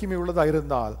அப்படிப்பட்ட மகிமை உள்ளதாக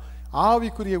இருந்தால்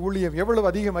ஆவிக்குரிய ஊழியம் எவ்வளவு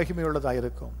அதிக மகிமை உள்ளதாக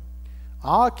இருக்கும்.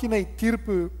 ஆக்கினை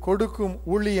தீர்ப்பு கொடுக்கும்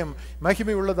ஊழியம்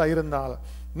மகிமை உள்ளதா இருந்தால்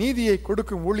நீதியை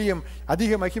கொடுக்கும் ஊழியம்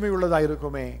அதிக மகிமை உள்ளதா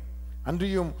இருக்குமே.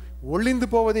 அன்றியும் ஒளிந்து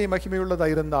போவதே மகிமை உள்ளதா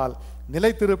இருந்தால்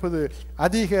நிலைத்திருப்பது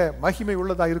அதிக மகிமை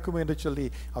உள்ளதா இருக்குமே என்று சொல்லி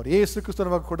அவர் இயேசு கிறிஸ்து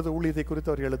நமக்கு கொடுத்த ஊழியத்தை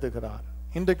குறித்து அவர் எழுதுகிறார்.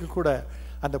 இன்றைக்கு கூட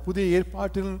அந்த புதிய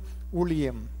ஏற்பாட்டின்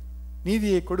ஊழியம்,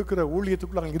 நீதியை கொடுக்கிற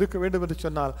ஊழியத்துக்குள்ள நாங்கள் இருக்க வேண்டும் என்று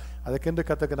சொன்னால் அதற்கென்று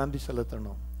கர்த்தருக்கு நன்றி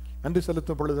செலுத்தணும். நன்றி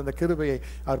செலுத்தும் பொழுது அந்த கிருபையை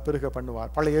அவர் பெருக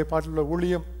பண்ணுவார். பழைய ஏற்பாட்டில் உள்ள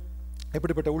ஊழியம்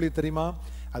எப்படிப்பட்ட ஊழியம் தெரியுமா?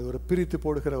 அது ஒரு பிரித்து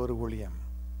போடுகிற ஒரு ஊழியம்,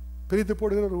 பிரித்து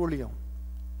போடுகிற ஒரு ஊழியம்.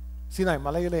 சீனாய்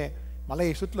மலையை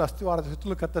சுற்றிலும் அஸ்திவாரத்தை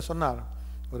சுற்றிலும் கர்த்தர் சொன்னார்,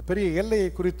 ஒரு பெரிய எல்லையை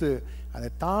குறித்து அதை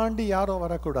தாண்டி யாரும்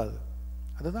வரக்கூடாது.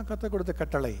 அதுதான் கர்த்தர் கொடுத்த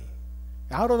கட்டளை.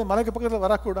 யாரும் அந்த மலைக்கு பக்கத்தில்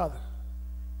வரக்கூடாது.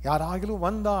 யாராகிலும்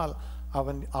வந்தால்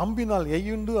அவன் அம்பினால்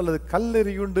எய்யுண்டு அல்லது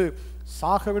கல்லெறியுண்டு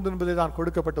சாக வேண்டும் என்பதை தான்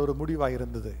கொடுக்கப்பட்ட ஒரு முடிவாக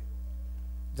இருந்தது.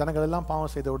 ஜனங்கள் எல்லாம்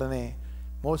பாவம் செய்த உடனே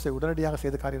மோசே உடனடியாக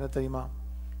செய்த காரியம் என்ன தெரியுமா?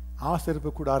 ஆசரிப்பு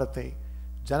கூடாரத்தை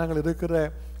ஜனங்கள் இருக்கிற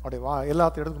அவருடைய எல்லா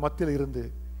இடத்துக்கு மத்தியில் இருந்து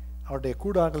அவருடைய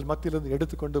கூடாரங்கள் மத்தியிலிருந்து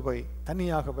எடுத்துக்கொண்டு போய்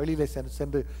தனியாக வெளியிலே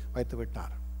சென்று வைத்து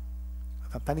விட்டார்.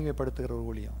 அதான் தனிமைப்படுத்துகிற ஒரு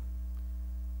ஊழியம்.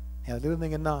 அதில்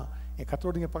இருந்தீங்கன்னா என்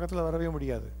கர்த்தரோடு இங்கே பக்கத்தில் வரவே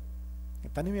முடியாது,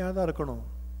 தனிமையாக தான் இருக்கணும்.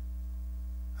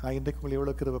 நான் இன்றைக்கு உங்களை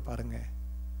எவ்வளோ கிருபை பாருங்க.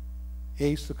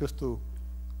 இயேசு கிறிஸ்து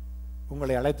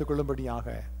உங்களை அழைத்துக்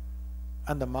கொள்ளும்படியாக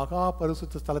அந்த மகா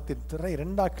பரிசுத்த ஸ்தலத்தின் திரை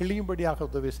 2 கிழியும்படியாக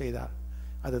உதவி செய்தார்.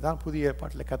 அதுதான் புதிய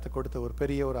ஏற்பாட்டில் கற்றுக் கொடுத்த ஒரு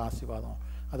பெரிய ஒரு ஆசீர்வாதம்.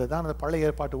 அதுதான் அந்த பழைய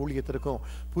ஏற்பாட்டு ஊழியத்திற்கும்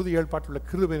புதிய ஏற்பாட்டில் உள்ள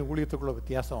கிருபையின் ஊழியத்துக்குள்ள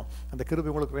வித்தியாசம். அந்த கிருபை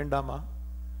உங்களுக்கு வேண்டாமா?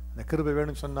 அந்த கிருபை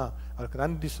வேணும்னு சொன்னால் அவருக்கு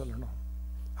நன்றி சொல்லணும்,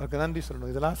 அவருக்கு நன்றி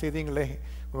சொல்லணும். இதெல்லாம் செய்தீங்களே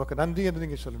உங்களுக்கு நன்றி என்று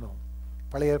நீங்கள் சொல்லணும்.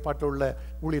 பழைய ஏற்பாட்டில் உள்ள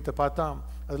ஊழியத்தை பார்த்தா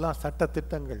அதெல்லாம் சட்ட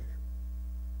திட்டங்கள்,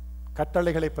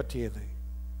 கட்டளைகளை பற்றியது.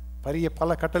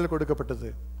 பல கட்டளை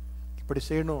கொடுக்கப்பட்டது, இப்படி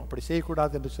செய்யணும் அப்படி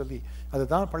செய்யக்கூடாது என்று சொல்லி.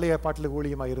 அதுதான் பழைய ஏற்பாட்டில்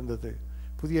ஊழியமாக இருந்தது.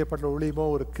 புதிய ஏற்பாட்டில் ஊழியமோ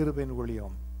ஒரு கிருபையின்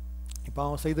ஊழியம். இப்போ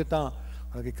அவன் செய்துட்டான்,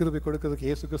 அவனுக்கு கிருபை கொடுக்கிறதுக்கு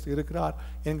இயேசு கிறிஸ்து இருக்கிறார்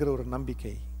என்கிற ஒரு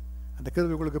நம்பிக்கை. அந்த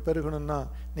கிருபை உங்களுக்கு பெருகணும்னா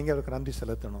நீங்கள் அவருக்கு நன்றி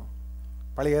செலுத்தணும்.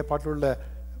 பழைய ஏற்பாட்டில் உள்ள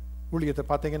ஊழியத்தை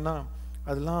பார்த்தீங்கன்னா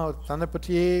அதெல்லாம் தன்னை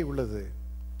பற்றியே உள்ளது.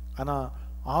 ஆனால்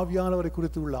ஆவியானவரை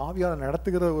குறித்து உள்ள ஆவியானவர்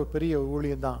நடத்துகிற ஒரு பெரிய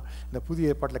ஊழியம் தான் இந்த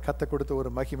புதிய ஏற்பாட்டில் கற்றுக் கொடுத்த ஒரு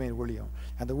மகிமை ஊழியம்.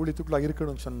 அந்த ஊழியத்துக்குள்ளே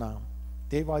இருக்கணும்னு சொன்னால்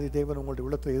தேவாதி தேவன் உங்களுடைய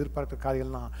உள்ளத்தை எதிர்பார்க்கிற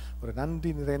காரியம்லாம் ஒரு நன்றி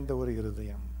நிறைந்த ஒரு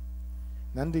இருதயம்.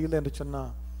 நன்றி இல்லை என்று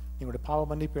சொன்னால் நீங்களுடைய பாவ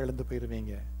மன்னிப்பை இழந்து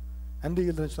போயிடுவீங்க. நன்றி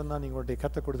இல்லைன்னு சொன்னால் நீங்களுடைய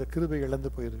கற்றுக் கொடுத்த கிருபை இழந்து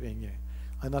போயிடுவீங்க.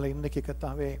 அதனால் இன்றைக்கி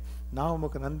கர்த்தாவே நான்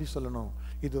உமக்கு நன்றி சொல்லணும்.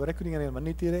 இது வரைக்கும் நீங்கள் என்னை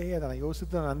மன்னித்தீரே, அதை நான்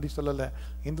யோசித்து நான் நன்றி சொல்லலை,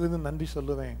 இன்றிலிருந்து நன்றி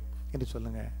சொல்லுவேன் என்று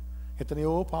சொல்லுங்கள்.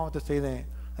 எத்தனையோ பாவத்தை செய்தேன்,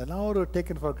 அதெல்லாம் ஒரு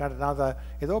டேக்கன் ஃபார் கிராண்டட். நான் அதை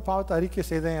ஏதோ பாவத்தை அறிக்கை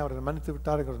செய்தேன், அவரை மன்னித்து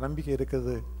விட்டார் ஒரு நம்பிக்கை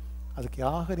இருக்குது. அதுக்கு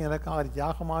எனக்காக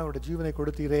தியாகமாக என்னோட ஜீவனை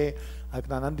கொடுத்தீரே,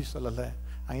 அதுக்கு நான் நன்றி சொல்லலை.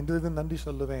 நான் இன்றிலிருந்து நன்றி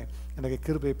சொல்லுவேன். எனக்கு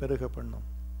கிருபை பெருக பண்ணும்,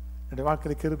 என்னுடைய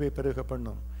வாழ்க்கையில் கிருபை பெருக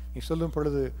பண்ணும். நீ சொல்லும்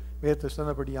பொழுது வேதத்தை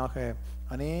சொன்னபடியாக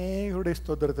அநேகருடைய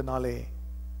ஸ்தோத்திரத்தினாலே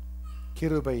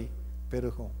கிருபை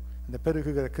பெருகும். இந்த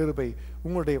பெருகுகிற கிருபை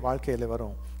உங்களுடைய வாழ்க்கையில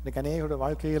வரும். இன்னைக்கு அநேகருடைய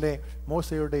வாழ்க்கையிலே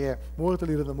மோசையுடைய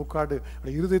முகத்தில் இருந்த முக்காடு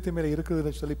இருதயத்து மேலே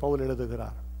இருக்குதுன்னு சொல்லி பவுல்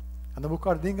எழுதுகிறார். அந்த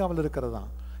முக்காடு நீங்காமல் இருக்கிறதா?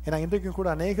 ஏன்னா இன்றைக்கும் கூட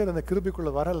அநேகர் அந்த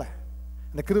கிருபைக்குள்ள வரலை.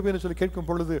 அந்த கிருபைன்னு சொல்லி கேட்கும்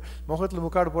பொழுது முகத்தில்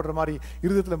முக்காடு போடுற மாதிரி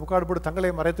இருதயத்தில் முக்காடு போட்டு தங்களை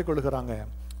மறைத்துக் கொள்கிறாங்க.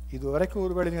 இதுவரைக்கும்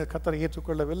ஒருவேளை நீங்கள் கர்த்தரை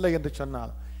ஏற்றுக்கொள்ளவில்லை என்று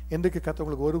சொன்னால் இன்றைக்கு கர்த்தர்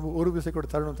உங்களுக்கு ஒரு விசை கூட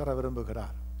தருணம் தர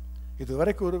விரும்புகிறார்.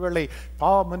 இதுவரைக்கும் ஒருவேளை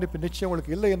பாவ மன்னிப்பு நிச்சயம்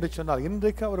உங்களுக்கு இல்லை என்று சொன்னால்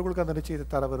இன்றைக்கு அவர்களுக்கு அந்த நிச்சயத்தை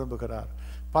தர விரும்புகிறார்.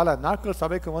 பல நாட்கள்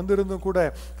சபைக்கு வந்திருந்தும் கூட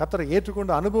கர்த்தரை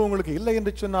ஏற்றுக்கொண்ட அனுபவம் உங்களுக்கு இல்லை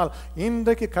என்று சொன்னால்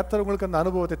இன்றைக்கு கர்த்தர் உங்களுக்கு அந்த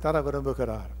அனுபவத்தை தர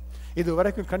விரும்புகிறார்.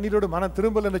 இதுவரைக்கும் கண்ணீரோடு மனம்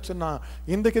திரும்பல் என்று சொன்னால்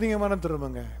இன்றைக்கு நீங்கள் மனம்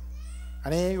திரும்புங்க.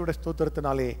 அநேகருடைய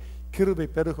ஸ்தோத்திரத்தினாலே கிருபை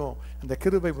பெருகும். அந்த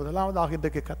கிருபை முதலாவதாக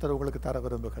இன்றைக்கு கர்த்தர் உங்களுக்கு தர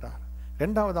விரும்புகிறார்.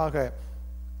 இரண்டாவதாக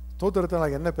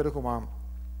ஸ்தோத்திரத்தினால் என்ன பெருகுமாம்?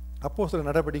 அப்போஸ்தலர்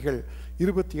நடபடிகள்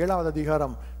 27வது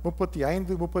அதிகாரம்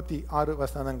 35, 36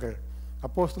 வசனங்கள்.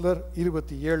 அப்போஸ்தலர்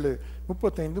 27,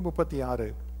 35, 36.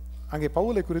 அங்கே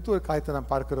பவுலை குறித்து ஒரு காரியத்தை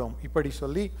நாம் பார்க்கிறோம். இப்படி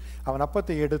சொல்லி அவன்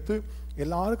அப்பத்தை எடுத்து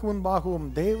எல்லாருக்கும் முன்பாகவும்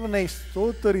தேவனை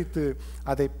ஸ்தோத்தரித்து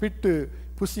அதை பிட்டு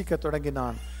புசிக்க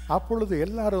தொடங்கினான். அப்பொழுது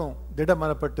எல்லாரும்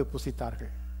திடமனப்பட்டு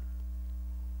புசித்தார்கள்.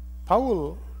 பவுல்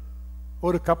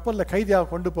ஒரு கப்பலில் கைதியாக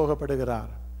கொண்டு போகப்படுகிறார்.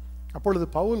 அப்பொழுது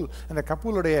பவுல் அந்த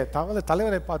கப்பலுடைய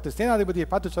தலைவரை பார்த்து, சேனாதிபதியை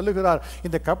பார்த்து சொல்லுகிறார்,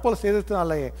 இந்த கப்பல்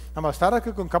சேதத்தினாலே நம்ம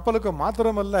சரக்குக்கும் கப்பலுக்கும்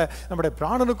மாத்திரமல்ல நம்முடைய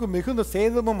பிராணனுக்கும் மிகுந்த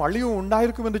சேதமும் அழிவும்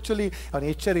உண்டாயிருக்கும் என்று சொல்லி அவன்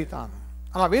எச்சரித்தான்.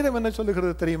 ஆனால் வேதம் என்ன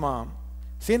சொல்லுகிறது தெரியுமா?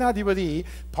 சேனாதிபதி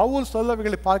பவுல்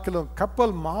சொல்லவைகளை பார்க்கலாம்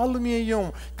கப்பல் மாலுமியையும்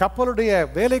கப்பலுடைய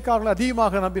வேலைக்காரர்கள்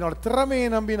அதிகமாக நம்பினான், திறமையை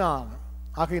நம்பினான்.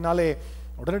 ஆகையினாலே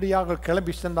உடனடியாக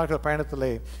கிளம்பி சென்றார்கள். பயணத்திலே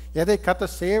எதை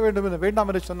கர்த்தர் செய்ய வேண்டும் என்று வேண்டாம்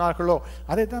என்று சொன்னார்களோ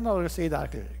அதை தான் அவர்கள்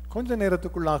செய்தார்கள். கொஞ்ச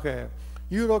நேரத்துக்குள்ளாக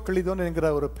யூரோக்களிதோன் என்கிற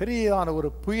ஒரு பெரியான ஒரு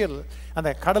புயல் அந்த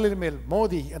கடலின் மேல்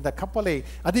மோதி அந்த கப்பலை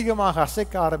அதிகமாக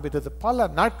அசைக்க ஆரம்பித்தது. பல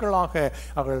நாட்களாக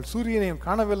அவர்கள் சூரியனையும்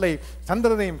காணவில்லை,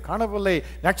 சந்திரனையும் காணவில்லை,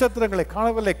 நட்சத்திரங்களை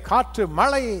காணவில்லை. காற்று,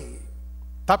 மழை,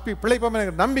 தப்பி பிழைப்போம்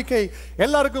என்கிற நம்பிக்கை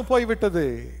எல்லாருக்கும் போய்விட்டது.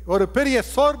 ஒரு பெரிய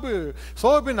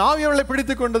சோர்பின் ஆவியவர்களை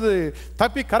பிடித்துக் கொண்டது.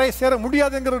 தப்பி கரை சேர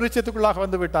முடியாது என்கிற ஒரு நிச்சயத்துக்குள்ளாக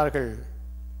வந்து விட்டார்கள்.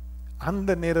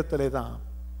 அந்த நேரத்திலே தான்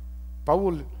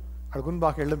பவுல்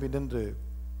முன்பாக எழும்பி நின்று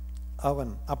அவன்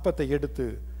அப்பத்தை எடுத்து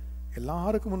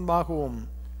எல்லாருக்கும் முன்பாகவும்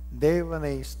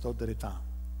தேவனை ஸ்தோத்தரித்தான்.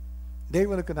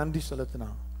 தேவனுக்கு நன்றி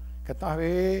செலுத்தினான்.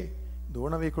 கர்த்தாவே இந்த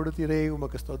உணவை கொடுத்தீரே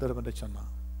உமக்கு ஸ்தோத்திரம் என்று சொன்னான்.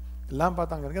 எல்லாம்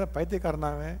பார்த்தாங்க,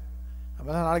 பைத்தியக்காரனாவே,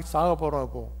 நம்ம தான் நாளைக்கு சாக போகிறோம்.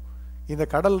 இப்போ இந்த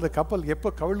கடல், இந்த கப்பல் எப்போ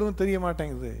கவிழுன்னு தெரிய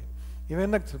மாட்டேங்குது, இவன்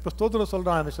என்ன இப்போ ஸ்தோத்திரம்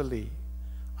சொல்கிறான்னு சொல்லி.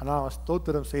 ஆனால் அவன்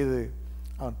ஸ்தோத்திரம் செய்து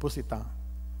அவன் புசித்தான்.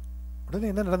 உடனே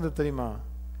என்ன நடந்தது தெரியுமா?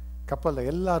 கப்பலில்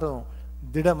எல்லாரும்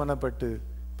திடமனப்பட்டு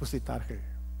புசித்தார்கள்.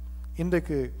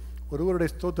 இன்றைக்கு ஒருவருடைய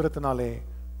ஸ்தோத்திரத்தினாலே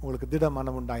உங்களுக்கு திட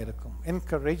மனம் உண்டாயிருக்கும்.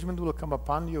 Encouragement will come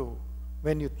upon you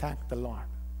when you thank the Lord.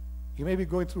 You may be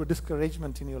going through a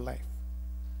discouragement in your life.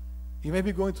 You may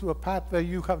be going through a path where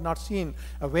you have not seen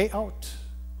a way out.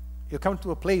 You come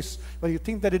to a place where you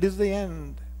think that it is the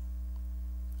end.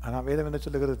 ஆனால் வேதம் என்ன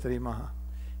சொல்லுகிறது தெரியுமா?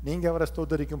 நீங்கள் அவரை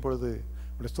ஸ்தோத்தரிக்கும் பொழுது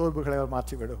உங்களுடைய சோர்வுகளை அவர்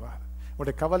மாற்றி விடுவார்,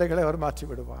 உங்களுடைய கவலைகளை அவர் மாற்றி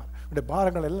விடுவார், உங்களுடைய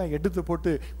பாரங்கள் எல்லாம் எடுத்து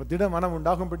போட்டு ஒரு திட மனம்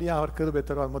உண்டாகும்படியாக அவர் கிருபை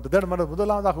தருவார். திட மனம்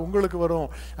முதலாவதாக உங்களுக்கு வரும்.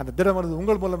 அந்த திட மனம்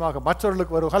உங்கள் மூலமாக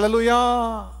மற்றவர்களுக்கு வரும். ஹல்லேலூயா!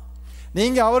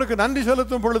 நீங்க அவருக்கு நன்றி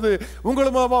செலுத்தும் பொழுது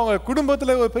உங்கள் மூலமாக உங்கள்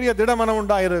குடும்பத்தில் ஒரு பெரிய திடமனம்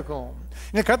உண்டாயிருக்கும்.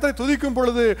 நீங்க கர்த்தரை துதிக்கும்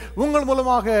பொழுது உங்கள்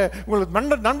மூலமாக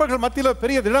உங்கள் நண்பர்கள் மத்தியில்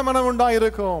பெரிய திடமனம்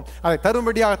உண்டாயிருக்கும். அதை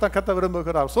தரும்படியாகத்தான் கர்த்தர்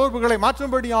விரும்புகிறார். சோர்வுகளை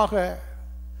மாற்றும்படியாக,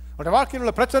 உங்களுடைய வாழ்க்கையில்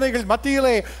உள்ள பிரச்சனைகள்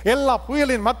மத்தியிலே, எல்லா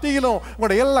புயலின் மத்தியிலும்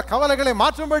உங்களுடைய எல்லா கவலைகளை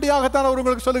மாற்றும்படியாகத்தான் அவர்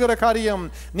உங்களுக்கு சொல்லுகிற காரியம்.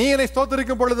 நீ என்னை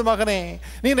ஸ்தோத்திரிக்கும் பொழுது மகனே,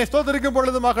 நீ என்னை ஸ்தோத்திரிக்கும்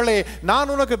பொழுது மகளே,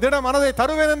 நான் உனக்கு திட மனதை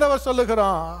தருவேன் என்று அவர்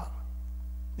சொல்லுகிறார்.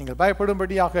 நீங்கள்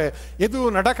பயப்படும்படியாக,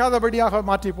 எதுவும் நடக்காதபடியாக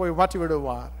மாற்றி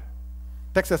விடுவார்.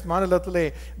 டெக்சஸ் மாநிலத்திலே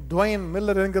டுவைன்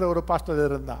மில்லர் என்கிற ஒரு பாஸ்டர்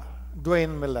இருந்தார்.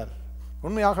 டுவைன் மில்லர்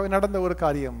உண்மையாகவே நடந்த ஒரு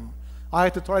காரியம்.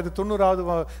 1990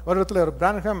 வருடத்தில் ஒரு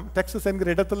பிரான்ஹம் டெக்சஸ்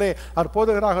என்கிற இடத்திலே அவர்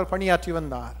போதகராக பணியாற்றி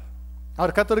வந்தார்.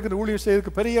 அவர் கர்த்தருக்கு ஊழியம்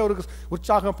செய்வதற்கு பெரிய ஒரு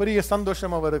உற்சாகம், பெரிய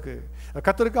சந்தோஷம் அவருக்கு.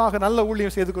 கர்த்தருக்காக நல்ல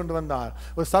ஊழியம் செய்து கொண்டு வந்தார்.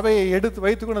 ஒரு சபையை எடுத்து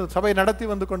வைத்துக்கொண்டு சபையை நடத்தி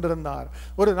வந்து கொண்டிருந்தார்.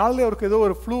 ஒரு நாளில் அவருக்கு ஏதோ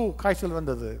ஒரு ஃப்ளூ காய்ச்சல்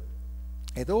வந்தது.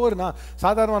 ஏதோ ஒரு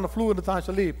சாதாரணமான ஃப்ளூ என்று தான்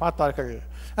சொல்லி பார்த்தார்கள்.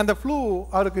 அந்த ஃப்ளூ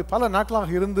அவருக்கு பல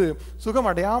நாட்களாக இருந்து சுகம்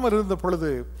அடையாமல் இருந்த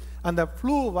பொழுது அந்த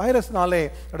ஃப்ளூ வைரஸ்னாலே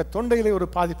அவருடைய தொண்டையிலே ஒரு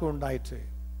பாதிப்பு உண்டாயிற்று,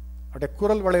 அவருடைய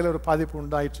குரல் வளையில் ஒரு பாதிப்பு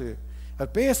உண்டாயிற்று.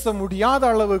 அவர் பேச முடியாத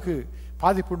அளவுக்கு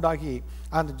பாதிப்பு உண்டாகி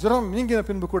அந்த ஜுரம் நீங்கின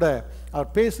பின்பு கூட அவர்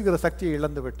பேசுகிற சக்தியை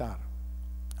இழந்து விட்டார்.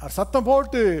 அவர் சத்தம்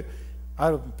போட்டு,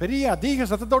 அவர் பெரிய அதிக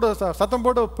சத்தம்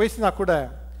போட்டு பேசினா கூட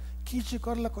கீச்சு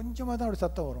குரலில் கொஞ்சமாக தான் அவருடைய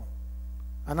சத்தம் வரும்.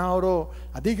 ஆனால் அவரோ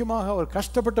அதிகமாக அவர்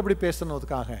கஷ்டப்பட்டபடி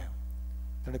பேசணுவதுக்காக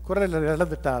தன்னுடைய குரலில்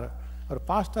இழந்துட்டார். ஒரு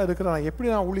பாஸ்டர் இருக்கிற நான் எப்படி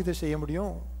நான் ஊழியத்தை செய்ய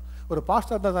முடியும்? ஒரு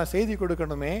பாஸ்டர் தான் நான் செய்தி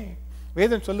கொடுக்கணுமே.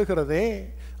 வேதம் சொல்லுகிறதே,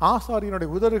 ஆசாரியனுடைய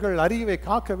உதடுகள் அறிவை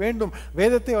காக்க வேண்டும்,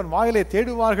 வேதத்தை அவன் வாயிலை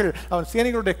தேடுவார்கள், அவன்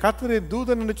சேனைகளுடைய கர்த்தரின்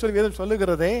தூதன் என்று சொல்லி வேதம்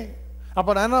சொல்லுகிறதே.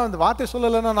 அப்போ நான் அந்த வார்த்தை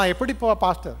சொல்லலைன்னா நான் எப்படி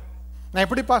பாஸ்டர், நான்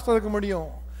எப்படி பாஸ்டர் இருக்க முடியும்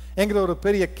என்கிற ஒரு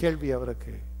பெரிய கேள்வி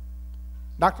அவருக்கு.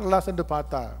 டாக்டர்லாம் சென்று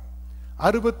பார்த்தா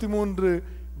 63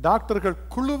 டாக்டர்கள்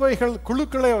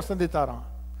குழுக்களை அவர் சந்தித்தாராம்.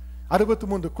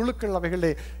 63 குழுக்கள்,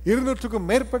 அவைகளே 200க்கும்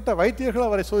மேற்பட்ட வைத்தியர்கள்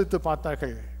அவரை சோதித்து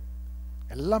பார்த்தார்கள்.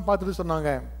 எல்லாம் பார்த்துட்டு சொன்னாங்க,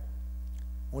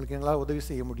 உங்களுக்கு எங்களால் உதவி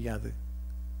செய்ய முடியாது,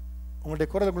 உங்களுடைய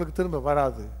குரல் உங்களுக்கு திரும்ப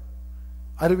வராது,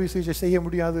 அறுவை சிகிச்சை செய்ய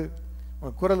முடியாது,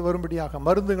 உங்கள் குரல் வரும்படியாக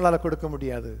மருந்துங்களால் கொடுக்க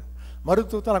முடியாது,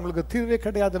 மருத்துவத்தால் உங்களுக்கு தீர்வே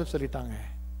கிடையாதுன்னு சொல்லிட்டாங்க.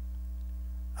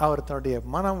 அவர் தன்னுடைய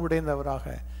மனம் உடைந்தவராக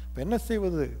இப்போ என்ன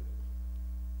செய்வது,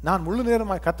 நான் முழு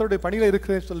நேரமாக கர்த்தருடைய பணியில்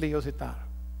இருக்கிறேன்னு சொல்லி யோசித்தார்.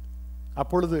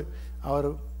 அப்பொழுது அவர்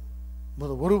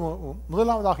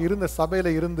முதலாவதாக இருந்த சபையில்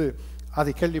இருந்து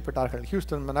அதை கேள்விப்பட்டார்கள்.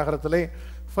 ஹியூஸ்டன் நகரத்திலே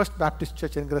ஃபர்ஸ்ட் பேப்டிஸ்ட்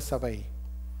சர்ச் என்கிற சபை.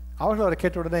 அவர்கள் அவரை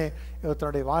கேட்ட உடனே இவர்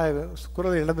தன்னுடைய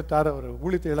குரலை இழந்துட்டார், அவர்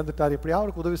ஊழியத்தை இழந்துட்டார், எப்படியாவது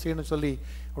அவருக்கு உதவி செய்யணும்னு சொல்லி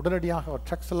உடனடியாக அவர்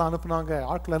ட்ரக்ஸ் எல்லாம் அனுப்புனாங்க,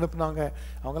 ஆட்கள் அனுப்புனாங்க.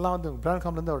 அவங்கெல்லாம் வந்து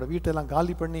பிரான்காம்லேருந்து அவரோட வீட்டெல்லாம்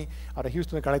காலி பண்ணி அவரை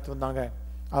ஹியூஸ்டனுக்கு அழைத்து வந்தாங்க.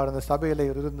 அவர் அந்த சபையில்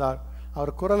இருந்தார்.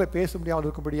 அவர் குரலை பேச முடியாமல்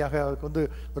இருக்கும்படியாக அவருக்கு வந்து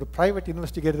ஒரு ப்ரைவேட்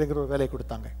இன்வெஸ்டிகேட்டருங்கிற ஒரு வேலையை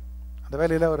கொடுத்தாங்க. அந்த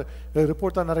வேலையில் அவர்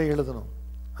ரிப்போர்ட் தான் நிறைய எழுதணும்,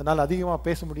 அதனால் அதிகமாக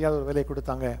பேச முடியாத ஒரு வேலையை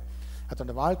கொடுத்தாங்க.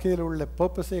 அதோட வாழ்க்கையில் உள்ள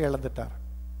பர்பஸே இழந்துட்டார்.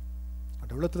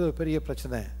 அந்த உள்ளத்தில் ஒரு பெரிய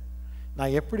பிரச்சனை,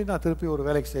 நான் எப்படி நான் திருப்பி ஒரு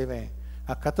வேலைக்கு செய்வேன்,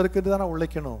 நான் கர்த்தருக்கு தான் நான்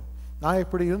உழைக்கணும், நான்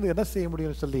இப்படி இருந்து என்ன செய்ய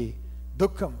முடியும்னு சொல்லி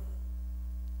துக்கம்,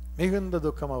 மிகுந்த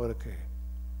துக்கம் அவருக்கு.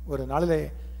 ஒரு நாளிலே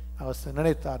அவர்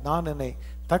நினைத்தார், நான் என்னை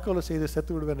தற்கொலை செய்து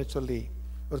செத்து விடுவேன்னு சொல்லி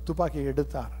ஒரு துப்பாக்கியை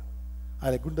எடுத்தார்.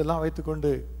 அதை குண்டெல்லாம் வைத்துக்கொண்டு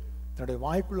தன்னுடைய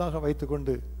வாய்க்குள்ளாக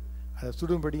வைத்துக்கொண்டு அதை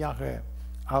சுடும்படியாக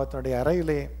அவர் தன்னுடைய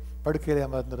அறையிலே படுக்கையிலே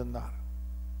அமர்ந்திருந்தார்,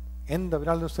 எந்த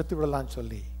வினாலும் செத்து விடலான்னு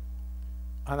சொல்லி.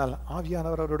 ஆனால்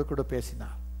ஆவியானவர் அவரோடு கூட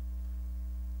பேசினார்.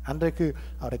 அன்றைக்கு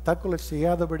அவரை தற்கொலை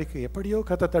செய்யாதபடிக்கு எப்படியோ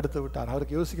கர்த்தர் தடுத்து விட்டார்,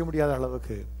 அவருக்கு யோசிக்க முடியாத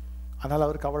அளவுக்கு. ஆனால்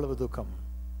அவருக்கு அவ்வளவு துக்கம்.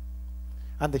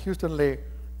 அந்த ஹியூஸ்டன்லே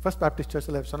ஃபர்ஸ்ட் பேப்டிஸ்ட்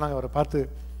சர்ச்சில் சொன்னாங்க, அவரை பார்த்து,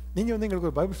 நீங்கள் வந்து எங்களுக்கு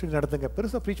ஒரு பைபிள் ஸ்டடி நடத்துங்க,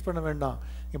 பெருசாக ப்ரீச் பண்ண வேண்டாம்,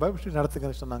 நீங்கள் பைபிள் ஸ்டடி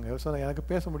நடத்துங்கன்னு சொன்னாங்க. அவர் சொன்னாங்க, எனக்கு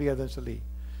பேச முடியாதுன்னு சொல்லி.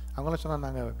 அவங்களாம் சொன்னாங்க,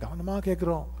 நாங்கள் கவனமாக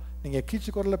கேட்குறோம், நீங்கள் கீச்சு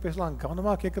குரலில் பேசலாம்,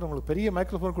 கவனமாக கேட்குறோம், உங்களுக்கு பெரிய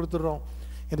மைக்ரோஃபோன் கொடுத்துட்றோம்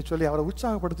என்று சொல்லி அவரை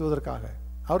உற்சாகப்படுத்துவதற்காக.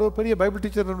 அவர் ஒரு பெரிய பைபிள்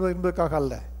டீச்சர் என்பதற்காக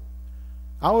அல்ல,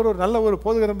 அவர் ஒரு நல்ல ஒரு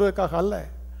போதகர் என்பதற்காக அல்ல,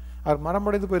 அவர்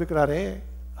மனமடைந்து போயிருக்கிறாரே,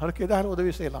 அவருக்கு எதாவது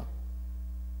உதவி செய்யலாம்,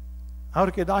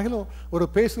 அவருக்கு ஏதாகிலும் ஒரு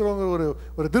பேசுகிறவங்க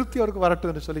ஒரு திருப்தி அவருக்கு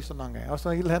வரட்டும் என்று சொல்லி சொன்னாங்க. அவர்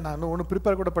சொன்னாங்க, இல்லை நான் ஒன்றும்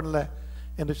ப்ரிப்பேர் கூட பண்ணல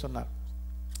என்று சொன்னார்.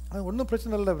 அது ஒன்றும்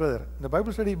பிரச்சனை இல்லை பிரதர், இந்த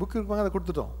பைபிள் ஸ்டடி புக்கு இருப்பாங்க, அதை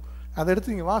கொடுத்துட்டோம், அதை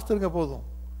எடுத்து நீங்கள் வாசித்துருங்க போதும்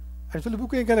அப்படின்னு சொல்லி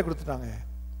புக்கு என் கையில் கொடுத்துட்டாங்க.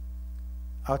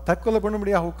 அவர் தற்கொலை பண்ண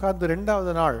முடியாது உட்கார்ந்து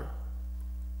 2வது நாள்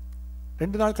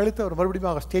 2 நாள் கழித்து அவர்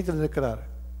மறுபடியும் ஸ்டேஜில் இருக்கிறார்.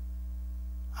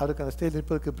 அவருக்கு அந்த ஸ்டேஜில்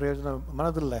இருப்பதற்கு பிரயோஜனம்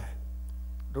மனதில்லை.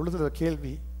 உள்ளத்தில் ஒரு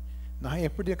கேள்வி, நான்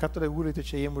எப்படி கர்த்தருடைய ஊழியத்தை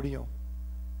செய்ய முடியும்,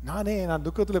 நான்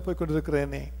துக்கத்தில் போய்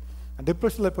கொண்டிருக்கிறேனே, நான்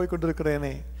டிப்ரெஷனில் போய்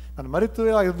கொண்டிருக்கிறேனே, நான்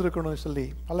மருத்துவராக இருந்திருக்கணும்னு சொல்லி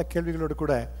பல கேள்விகளோடு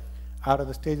கூட அவர்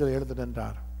அந்த ஸ்டேஜில் எழுந்து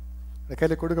நின்றார். அந்த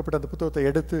கையில் கொடுக்கப்பட்ட அந்த புத்தகத்தை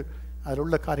எடுத்து அதில்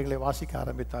உள்ள காரியங்களை வாசிக்க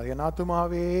ஆரம்பித்தார். என்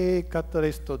ஆத்துமாவே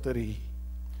கர்த்தரை ஸ்தோத்திரி,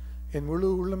 என் முழு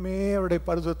உள்ளமே அவருடைய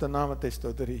பரிசுத்த நாமத்தை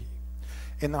ஸ்தோத்திரி,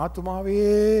 என் ஆத்துமாவே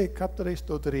கர்த்தரை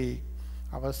ஸ்தோத்திரி,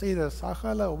 அவர் செய்த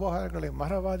சகல உபகாரங்களை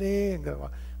மறவாதே என்கிற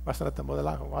வசனத்தை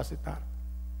முதலாக வாசித்தார்.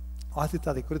 வாசித்து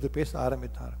அதை குறித்து பேச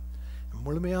ஆரம்பித்தார்.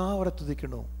 முழுமையாக அவரை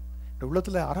துதிக்கணும், இந்த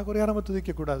உள்ளத்தில் அறகுறையாரமாக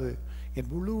துதிக்கக்கூடாது, என்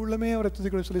முழு உள்ளமே அவரை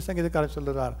துதிக்கணும்னு சொல்லி சங்கீதக்காரன்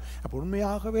சொல்லுறார். அப்போ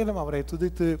உண்மையாகவே நம்ம அவரை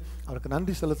துதித்து அவருக்கு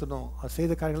நன்றி செலுத்தணும், அவர்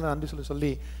செய்த காரியங்களை நன்றி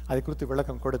சொல்லி அதை குறித்து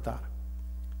விளக்கம் கொடுத்தார்.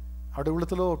 அவருடைய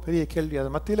உள்ளத்தில் ஒரு பெரிய கேள்வி,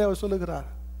 அது மத்தியில் அவர் சொல்லுகிறார்,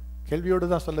 கேள்வியோடு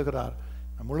தான் சொல்லுகிறார்,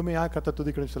 முழுமையாக கர்த்தரை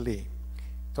துதிக்கணும்னு சொல்லி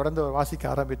தொடர்ந்து அவர் வாசிக்க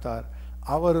ஆரம்பித்தார்.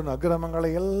 அவரின் அக்கிரமங்களை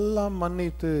எல்லாம்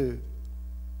மன்னித்து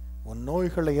உன்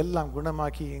நோய்களை எல்லாம்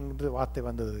குணமாக்கி என்று வார்த்தை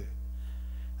வந்தது.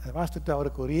 அதை வாசித்துட்டு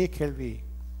அவருக்கு ஒரே கேள்வி,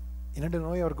 2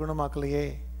 நோய் அவர் குணமாக்கலையே,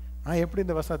 நான் எப்படி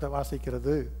இந்த வசனத்தை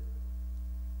வாசிக்கிறது,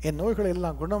 என் நோய்களை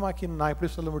எல்லாம் குணமாக்கின்னு நான்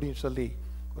எப்படி சொல்ல முடியும்னு சொல்லி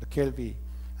ஒரு கேள்வி.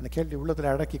 அந்த கேள்வி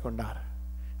உள்ளத்தில் அடக்கி கொண்டார்.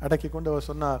 அடக்கி கொண்டு அவர்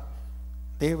சொன்னார்,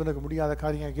 தேவனுக்கு முடியாத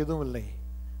காரியம் எதுவும் இல்லை,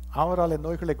 அவரால் என்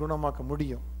நோய்களை குணமாக்க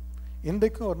முடியும்.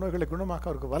 இன்றைக்கும் ஒரு நோய்களை குணமாக்க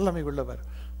அவருக்கு வல்லமை உள்ளவர்.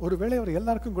 ஒருவேளை அவர்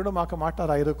எல்லாருக்கும் குணமாக்க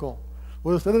மாட்டாரா இருக்கும்,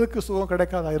 ஒரு சிலருக்கு சுகம்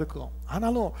கிடைக்காதா இருக்கும்,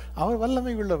 ஆனாலும் அவர்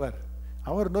வல்லமை உள்ளவர்,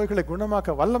 அவர் நோய்களை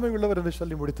குணமாக்க வல்லமை உள்ளவர் என்று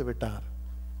சொல்லி முடித்து விட்டார்.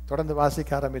 தொடர்ந்து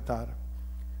வாசிக்க ஆரம்பித்தார்.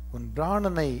 உன்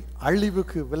பிராணனை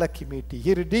அழிவுக்கு விலக்கி மீட்டி,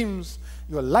 he redeems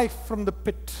your life from the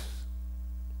pit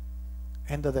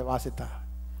என்றதை வாசித்தார்.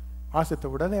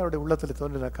 வாசித்த உடனே அவருடைய உள்ளத்தில்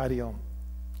தோன்றின காரியம்,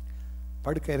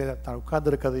 படுக்கையில் தான்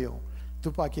உட்கார்ந்திருக்கதையும்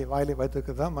துப்பாக்கியை வாயிலை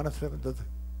வைத்திருக்கிறது தான் மனசில் இருந்தது.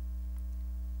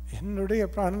 என்னுடைய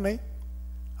பிராணனை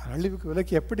அழிவுக்கு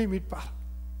விலக்கி எப்படி மீட்பார்?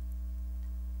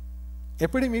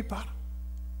 எப்படி மீட்பார்?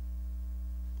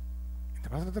 இந்த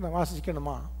வசனத்தை நான்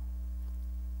வாசிக்கணுமா?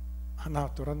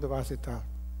 ஆனால் தொடர்ந்து வாசித்தார்,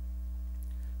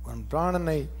 உன்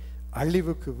பிராணனை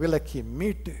அழிவுக்கு விலக்கி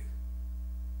மீட்டு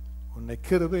உன்னை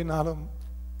கிருபையினாலும்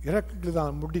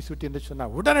இறக்குதான் முடி சுட்டி என்று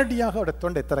சொன்னார். உடனடியாக அவருடைய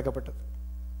தொண்டை திறக்கப்பட்டது.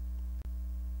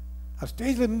 அவர்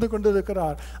ஸ்டேஜில் இருந்து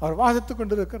கொண்டிருக்கிறார், அவர் வாசித்துக்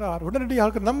கொண்டிருக்கிறார்.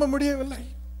 உடனடியாக நம்ப முடியவில்லை.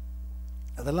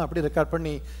 அதெல்லாம் அப்படி ரெக்கார்ட்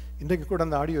பண்ணி இன்றைக்கு கூட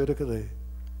அந்த ஆடியோ இருக்குது.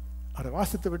 அவரை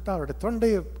வாசித்து விட்டால் அவருடைய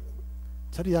தொண்டை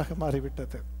சரியாக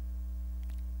மாறிவிட்டது.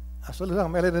 நான்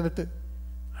சொல்லுறேன் மேலே நின்றுட்டு,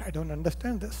 I don't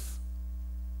understand this.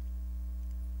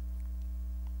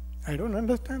 I don't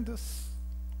understand this.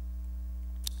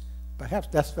 Perhaps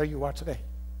that's where you are today.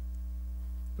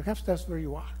 Perhaps that's where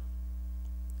you are.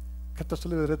 கர்த்தர்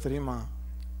சொல்லுவது தெரியுமா?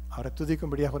 அவரை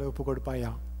துதிக்கும்படியாக அவரை ஒப்பு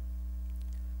கொடுப்பாயா?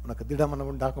 உனக்கு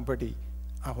திடமனம் உண்டாக்கும்படி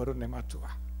அவர் உன்னை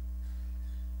மாற்றுவார்.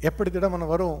 எப்படி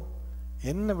திடமனம் வரும்?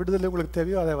 என்ன விடுதலை உங்களுக்கு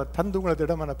தேவையோ அதை அவர் தந்து உங்களை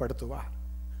திடமனப்படுத்துவார்.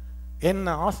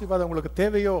 என்ன ஆசீர்வாதம் உங்களுக்கு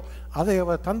தேவையோ அதை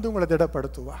அவர் தந்து உங்களை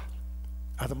திடப்படுத்துவார்.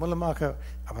 அது மூலமாக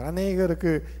அவர்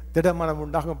அநேகருக்கு திடமனம்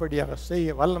உண்டாகும்படியாக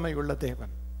செய்ய வல்லமை உள்ள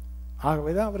தேவன்.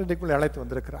 ஆகவே தான் அவர் இன்றைக்குள்ளே அழைத்து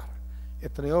வந்திருக்கிறார்.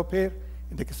 எத்தனையோ பேர்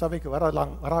இன்றைக்கு சபைக்கு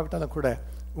வராவிட்டாலும் கூட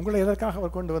உங்களை எதற்காக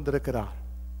அவர் கொண்டு வந்திருக்கிறார்?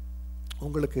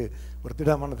 உங்களுக்கு ஒரு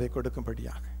திடமனத்தை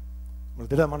கொடுக்கும்படியாக,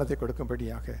 உங்கள் திடமனத்தை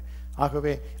கொடுக்கும்படியாக.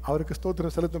 ஆகவே அவருக்கு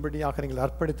ஸ்தோத்திரம் செலுத்தும்படியாக நீங்கள்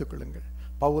அர்ப்பணித்துக் கொள்ளுங்கள்.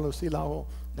 பவுலும் சீலாவும்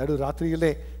நடு ராத்திரியிலே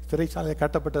சிறைச்சாலையில்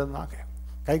கட்டப்பட்டிருந்தாங்க.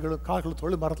 கைகளும் கால்களும்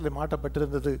தொழில் மரத்தில்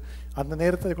மாட்டப்பட்டிருந்தது. அந்த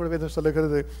நேரத்தில் கூட வேதம்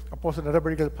சொல்லுகிறது, அப்போஸ்தலர்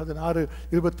நடபடிகள் 16,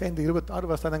 25, 26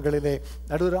 வசனங்களிலே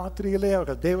நடுராத்திரியிலே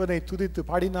அவர்கள் தேவனை துதித்து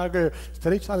பாடினார்கள்.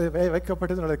 சிறைச்சாலையில்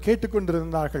வைக்கப்பட்டது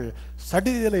கேட்டுக்கொண்டிருந்தார்கள்.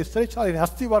 சடிதிலே சிறைச்சாலையின்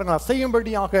அஸ்திவாரங்கள்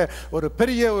செய்யும்படியாக ஒரு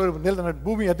பெரிய ஒரு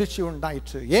பூமி அதிர்ச்சி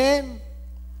உண்டாயிற்று. ஏன்?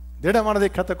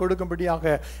 திடமானதை கத்த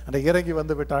கொடுக்கும்படியாக அந்த இறங்கி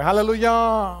வந்து விட்டார். ஹல்லேலூயா!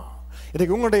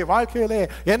 இன்னைக்கு உங்களுடைய வாழ்க்கையிலே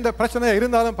எந்த பிரச்சனை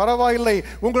இருந்தாலும் பரவாயில்லை,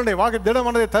 உங்களுடைய வாழ்க்கை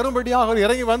திடமானதை தரும்படியாக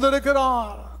இறங்கி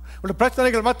வந்திருக்கிறார். உங்களுடைய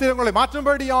பிரச்சனைகள் மத்தியில் உங்களை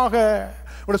மாற்றும்படியாக,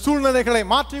 உங்களுடைய சூழ்நிலைகளை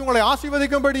மாற்றி உங்களை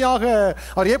ஆசீர்வதிக்கும்படியாக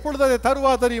அவர் எப்பொழுது அதை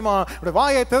தருவார் தெரியுமா? உங்களுடைய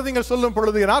வாயை திறந்து சொல்லும்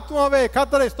பொழுது, என் ஆத்மாவே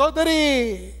கர்த்தரை ஸ்தோத்திரி,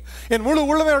 என் முழு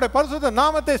உள்ளமையுடைய பரிசுத்த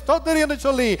நாமத்தை ஸ்தோத்திரி என்று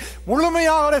சொல்லி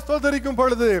முழுமையாக அவரை ஸ்தோத்தரிக்கும்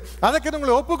பொழுது, அதற்கு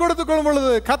உங்களை ஒப்புக் கொடுத்துக் கொள்ளும்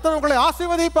பொழுது கர்த்தர் உங்களை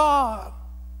ஆசீர்வதிப்பார்.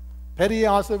 பெரிய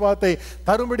ஆசீர்வாதத்தை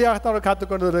தரும்படியாக அவர்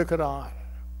காத்துக்கொண்டு இருக்கிறார்.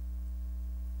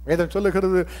 வேதம்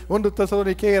சொல்லுகிறது 1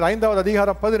 தெசலோனிக்கேயர் 5வது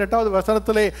அதிகாரம் 18வது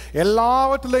வசனத்திலே,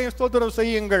 எல்லாவற்றிலேயும் ஸ்தோத்திரம்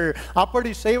செய்யுங்கள், அப்படி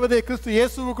செய்வதே கிறிஸ்து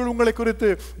இயேசுவுக்குள் உங்களை குறித்து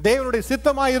தேவனுடைய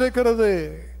சித்தமாய் இருக்கிறது.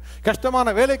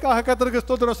 கஷ்டமான வேலைக்காக கர்த்தருக்கு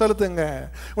ஸ்தோத்திரம் செலுத்துங்க.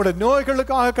 உங்களுடைய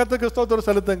நோய்களுக்காக கர்த்தருக்கு ஸ்தோத்திரம்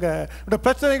செலுத்துங்க. உங்களுடைய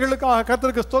பிரச்சனைகளுக்காக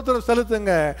கர்த்தருக்கு ஸ்தோத்திரம்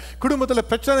செலுத்துங்க. குடும்பத்தில்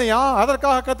பிரச்சனையா?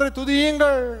 அதற்காக கர்த்தரை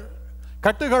துதியுங்கள்.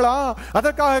 கட்டுகளா?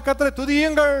 அதற்காக கர்த்தரை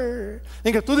துதியுங்கள்.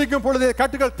 நீங்கள் துதிக்கும் பொழுது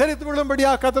கட்டுகள் தெரித்து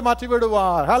விடும்படியாக கர்த்தர் மாற்றி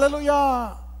விடுவார். ஹல்லேலூயா!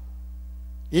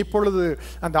 இப்பொழுது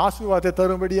அந்த ஆசீர்வாதத்தை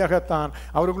தரும்படியாகத்தான்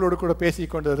அவர்களோடு கூட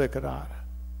பேசிக் கொண்டு இருக்கிறார்.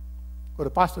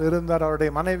 ஒரு பாஸ்டர் இருந்தார்,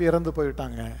 அவருடைய மனைவி இறந்து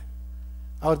போயிட்டாங்க.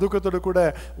 அவர் துக்கத்தோடு கூட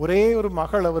ஒரே ஒரு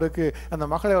மகள் அவருக்கு, அந்த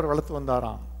மகளை அவர் வளர்த்து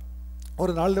வந்தாராம்.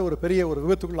 ஒரு நாளில் ஒரு பெரிய ஒரு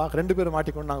விபத்துக்குள்ளாக 2 பேரும்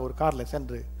மாட்டிக்கொண்டாங்க ஒரு காரில்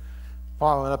சென்று.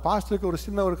 பாஸ்டருக்கு ஒரு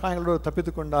சின்ன ஒரு காயங்களோடு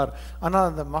தப்பித்து கொண்டார். ஆனால்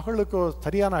அந்த மகளுக்கு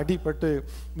சரியான அடிப்பட்டு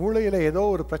மூளையில் ஏதோ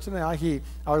ஒரு பிரச்சனை ஆகி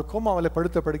அவள் கோமாவில்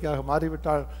படுத்த படுக்கையாக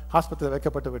மாறிவிட்டாள். ஹாஸ்பிட்டலில்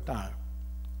வைக்கப்பட்டு விட்டாள்.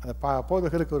 அந்த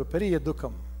போதகருக்கு ஒரு பெரிய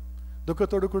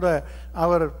துக்கத்தோடு கூட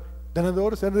அவர்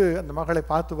தினந்தோடு சென்று அந்த மகளை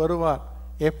பார்த்து வருவார்.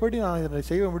 எப்படி நான் இதனை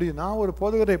செய்ய முடியும்? நான் ஒரு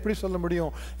போதகரை எப்படி சொல்ல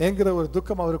முடியும் என்கிற ஒரு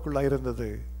துக்கம் அவருக்குள்ள இருந்தது.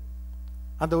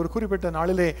 அந்த ஒரு குறிப்பிட்ட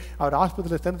நாளிலே அவர்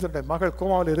ஆஸ்பத்திரியில் சென்று மகள்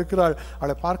கோமாவில் இருக்கிறாள்,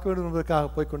 அவளை பார்க்க வேண்டும் என்பதற்காக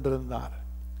போய் கொண்டிருந்தார்.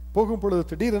 போகும் பொழுது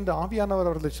திடீரென்று ஆவியானவர்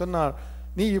அவர்களை சொன்னார்,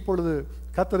 நீ இப்பொழுது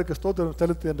கர்த்தருக்கு ஸ்தோத்திரம்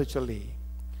செலுத்து என்று சொல்லி.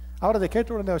 அவர் அதை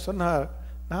கேட்ட உடனே அவர் சொன்னார்,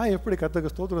 நான் எப்படி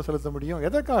கர்த்தருக்கு ஸ்தோத்திரம் செலுத்த முடியும்?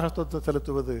 எதற்காக ஸ்தோத்திரம்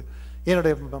செலுத்துவது?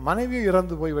 என்னுடைய மனைவியும்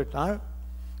இறந்து போய்விட்டாள்,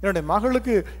 என்னுடைய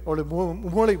மகளுக்கு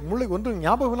அவளுடைய மூளை ஒன்றும்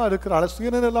ஞாபகம்லாம் இருக்கிறாள்,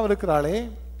 சுயநிலையெல்லாம் இருக்கிறாளே,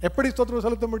 எப்படி ஸ்தோத்திரம்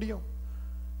செலுத்த முடியும்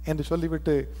என்று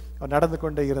சொல்லிவிட்டு அவர் நடந்து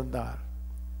கொண்டே இருந்தார்.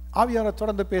 ஆவியானவர்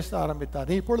தொடர்ந்து பேச ஆரம்பித்தார்.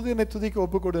 நீ இப்பொழுது என்னை துதிக்க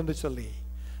ஒப்புக்கொடு என்று சொல்லி.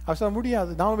 அவர் சொல்ல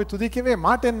முடியாது, நான் உண்மை துதிக்கவே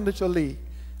மாட்டேன் என்று சொல்லி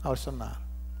அவர் சொன்னார்.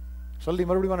 சொல்லி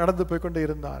மறுபடியும் நடந்து போய்கொண்டே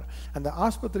இருந்தார். அந்த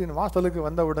ஆஸ்பத்திரியின் வாசலுக்கு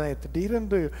வந்தவுடனே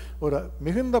திடீரென்று ஒரு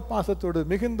மிகுந்த பாசத்தோடு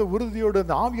மிகுந்த உறுதியோடு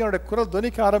அந்த ஆவியானுடைய குரல்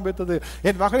துணிக்க ஆரம்பித்தது.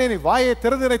 என் மகனே, நீ வாயை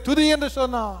திறந்து துதி என்று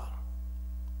சொன்னார்.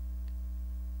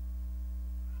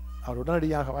 அவர்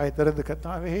உடனடியாக வாயை திறந்து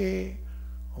கர்த்தாவே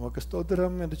உமக்கு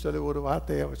ஸ்தோத்திரம் என்று சொல்லி ஒரு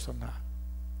வார்த்தையை அவர் சொன்னார்.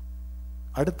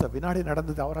 அடுத்த வினாடி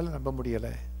நடந்தது அவரால் நம்ப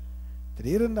முடியலை.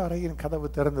 திடீரென்று அறையின் கதவு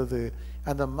திறந்தது.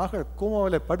 அந்த மகள்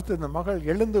கோமாவில் படுத்து அந்த மகள்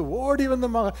எழுந்து ஓடி வந்து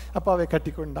அப்பாவை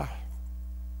கட்டி கொண்டாள்.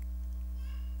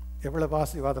 எவ்வளவு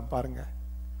ஆசீர்வாதம் பாருங்க.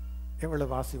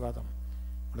 எவ்வளவு ஆசீர்வாதம்!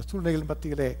 உங்கள் சூழ்நிலைகள்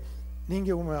மத்தியிலே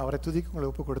நீங்கள் அவரை துதிக்க உங்களை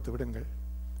ஒப்பு கொடுத்து விடுங்கள்.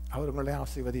 அவர் உங்களை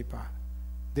ஆசீர்வதிப்பார்.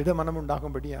 திடமனம்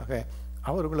உண்டாகும்படியாக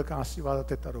அவர் உங்களுக்கு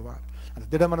ஆசீர்வாதத்தை தருவார். அந்த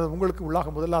திடமனம் உங்களுக்கு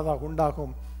உள்ளாக முதலாவதாக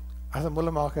உண்டாகும். அதன்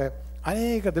மூலமாக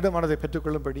அநேக திடமனதை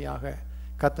பெற்றுக்கொள்ளும்படியாக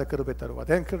கர்த்தர் கிருபை தருவார்.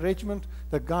 The encouragement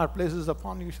that God places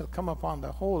upon you shall come upon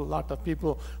the whole lot of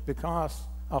people because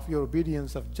of your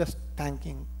obedience of just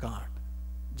thanking God.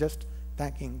 Just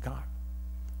thanking God.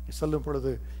 சொல்லும்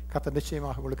பொழுது கர்த்தர்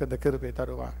நிச்சயமாக உங்களுக்கு அந்த கிருபை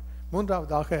தருவார்.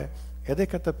 மூன்றாவதாக எதை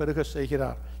கர்த்தர் பெருக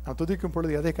செய்கிறார்? நாம் துதிக்கும்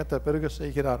பொழுது எதை கர்த்தர் பெருக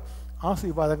செய்கிறார்?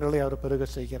 ஆசீர்வாதங்களை அவர் பெருக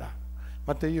செய்கிறார்.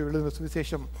 மத்தேயு எழுதின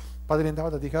சுவிசேஷம்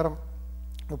 15வது அதிகாரம்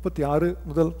 36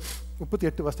 முதல்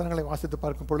 38 வசனங்களை வாசித்து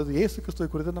பார்க்கும் பொழுது இயேசு கிறிஸ்துவை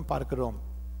குறித்து நாம் பார்க்கிறோம்.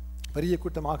 பெரிய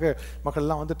கூட்டமாக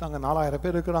மக்கள்லாம் வந்துட்டாங்க. 4000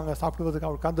 பேர் இருக்கிறாங்க. சாப்பிடுவதற்கு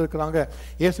அவர் உட்கார்ந்து இருக்கிறாங்க.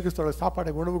 இயேசு கிறிஸ்துவோட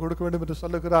சாப்பாடை உணவு கொடுக்க வேண்டும் என்று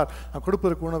சொல்லுகிறார்.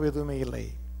 கொடுப்பதற்கு உணவு எதுவுமே இல்லை.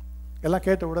 எல்லாம்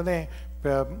கேட்ட உடனே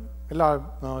எல்லா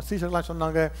சீசர்கள்லாம்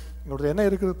சொன்னாங்க, எங்களோட என்ன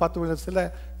இருக்குது பார்த்து, சில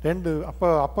 2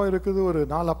 அப்பம் இருக்குது, ஒரு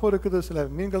 4 அப்பம் இருக்குது, சில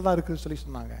மீன்கள் தான் இருக்குதுன்னு சொல்லி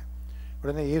சொன்னாங்க.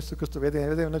 உடனே இயேசு கிறிஸ்து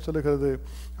வேதம் என்ன சொல்லுகிறது?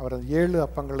 அவர் அந்த 7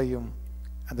 அப்பங்களையும்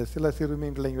அந்த சில சிறு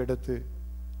மீன்களையும் எடுத்து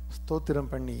ஸ்தோத்திரம்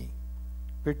பண்ணி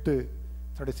விட்டு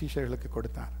தன்னுடைய சீஷர்களுக்கு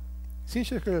கொடுத்தார்.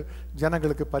 சீஷர்கள்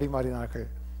ஜனங்களுக்கு பரிமாறினார்கள்.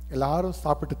 எல்லாரும்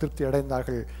சாப்பிட்டு திருப்தி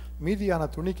அடைந்தார்கள். மீதியான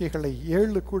துணிக்கைகளை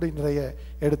 7 கூடை நிறைய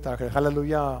எடுத்தார்கள்.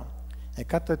 ஹல்லேலூயா!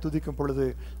 கர்த்தரை துதிக்கும் பொழுது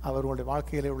அவர் உங்களுடைய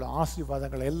வாழ்க்கையிலே உள்ள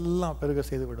ஆசீர்வாதங்களை எல்லாம் பெருக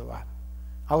செய்து விடுவார்.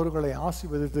 அவர் உங்களை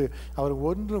ஆசீர்வதித்து அவர்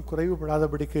ஒன்றும்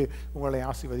குறைவுபடாதபடிக்கு உங்களை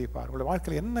ஆசீர்வதிப்பார். உங்களுடைய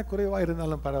வாழ்க்கையில் என்ன குறைவாக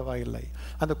இருந்தாலும் பரவாயில்லை.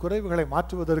 அந்த குறைவுகளை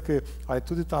மாற்றுவதற்கு அவரை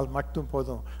துதித்தால் மட்டும்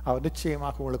போதும். அவர்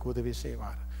நிச்சயமாக உங்களுக்கு உதவி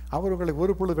செய்வார். அவர் உங்களை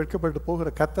ஒரு பொழுது வெட்கப்பட்டு போகிற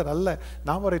கர்த்தர் அல்ல.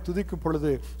 நாம் அவரை துதிக்கும் பொழுது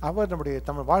அவர்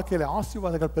நம்ம வாழ்க்கையில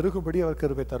ஆசீர்வாதங்கள் பெருகும்படி அவர்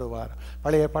கிருபை தருவார்.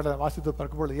 பழைய பாடலை வாசித்து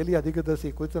பார்க்கும் பொழுது எலியா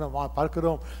தீர்க்கதரிசி குறித்து நாம்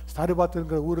பார்க்கிறோம். சாரிபாத்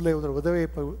என்கிற ஊரில் ஒரு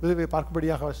உதவியை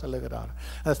பார்க்கும்படியாக அவர் சொல்லுகிறார்.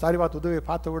 அந்த சாரிபாத் உதவியை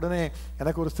பார்த்த உடனே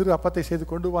எனக்கு ஒரு சிறு அப்பத்தை செய்து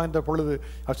கொண்டு வா என்ற பொழுது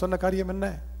அவர் சொன்ன காரியம் என்ன?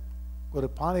 ஒரு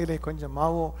பானையிலே கொஞ்சம்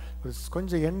மாவும்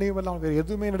கொஞ்சம் எண்ணெயும் எல்லாம் வேறு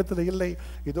எதுவுமே இடத்துல இல்லை.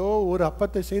 இதோ ஒரு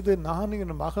அப்பத்தை செய்து நானும்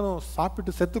என் மகனும்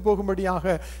சாப்பிட்டு செத்து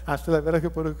போகும்படியாக சில விறகு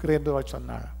பொறுக்கிறேன் என்று அவர்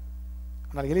சொன்னார்.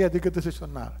 ஆனால் எலியா தீர்க்கதரிசி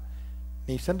சொன்னார்,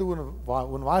 நீ சென்று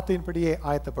உன் வார்த்தையின்படியே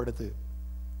ஆயத்தப்படுத்து,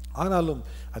 ஆனாலும்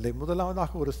அதை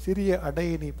முதலாவதாக ஒரு சிறிய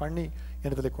அடையை நீ பண்ணி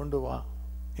இடத்துல கொண்டு வா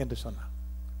என்று சொன்னார்.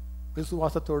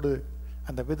 விசுவாசத்தோடு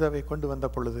அந்த விதவை கொண்டு வந்த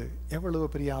பொழுது எவ்வளவு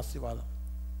பெரிய ஆசீர்வாதம்!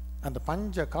 அந்த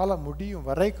பஞ்ச காலம் முடியும்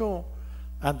வரைக்கும்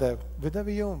அந்த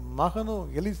விதவையும் மகனும்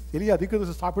எலியா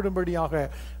தீர்க்கதரிசி சாப்பிடும்படியாக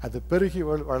அது பெருகி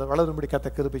வளரும்படி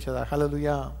கர்த்தர் கிருபை செய்தார்.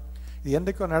 ஹல்லேலூயா! இது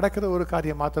என்றைக்கும் நடக்கிற ஒரு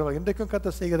காரியம் மாத்திரம், இன்றைக்கும்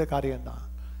கர்த்தர் செய்கிற காரியம்தான்.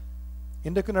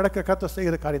 இன்றைக்கும் கர்த்தர்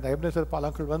செய்கிற காரியம் தான். எப்னேசர் பால்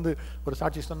அங்கிள் வந்து ஒரு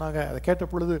சாட்சி சொன்னாங்க. அதை கேட்ட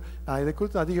பொழுது நான் இதை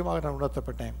குறித்து அதிகமாக நான்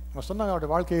உணர்த்தப்பட்டேன். அவங்க சொன்னாங்க,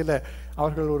 அவருடைய வாழ்க்கையில்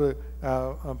அவர்கள் ஒரு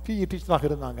PE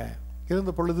டீச்சராக இருந்தாங்க.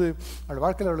 இருந்த பொழுது அவருடைய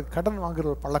வாழ்க்கையில் அவர்களுக்கு கடன்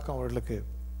வாங்குகிற ஒரு பழக்கம் அவர்களுக்கு.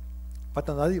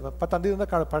 10ஆம் தேதி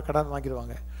வந்தால் கடன்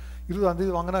வாங்கிடுவாங்க. 20ஆம்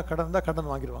தேதி வாங்கினா கடன்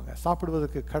வாங்கிடுவாங்க.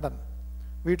 சாப்பிடுவதற்கு கடன்,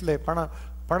 வீட்டில்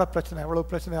பண பிரச்சனை, எவ்வளோ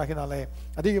பிரச்சனை ஆகினாலே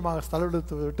அதிகமாக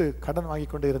செலவழித்து விட்டு கடன் வாங்கி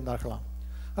கொண்டு இருந்தார்களாம்.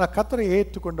 ஆனால் கர்த்தரை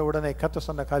ஏற்றுக்கொண்ட உடனே கர்த்தர்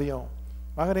சொன்ன காரியம்,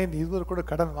 மகனே நீ இதுவரை கூட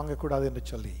கடன் வாங்கக்கூடாது என்று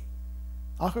சொல்லி,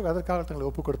 ஆகவே அதற்காக தங்களை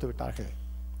ஒப்பு கொடுத்து விட்டார்கள்.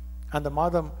 அந்த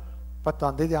மாதம்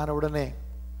 10ஆம் தேதி ஆன உடனே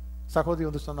சகோதரி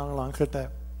வந்து சொன்னாங்களாம், அங்கிட்ட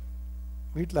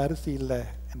வீட்டில் அரிசி இல்லை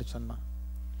என்று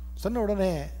சொன்ன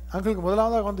உடனே அங்களுக்கு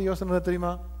முதலாவதாக வந்து யோசனை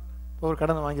தெரியுமா? ஒரு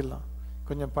கடனை வாங்கிடலாம்,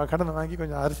 கொஞ்சம் கடனை வாங்கி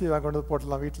கொஞ்சம் அரிசி வாங்க கொண்டு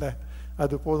போட்டலாம் வீட்டில்,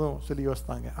 அது போதும் சொல்லி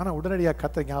யோசித்தாங்க. ஆனால் உடனடியாக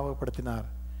கர்த்தர் ஞாபகப்படுத்தினார்,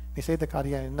 நீ செய்த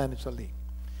காரியம் என்னன்னு சொல்லி.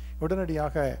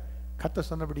 உடனடியாக கர்த்தர்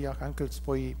சொன்னபடியாக அங்கிள்ஸ்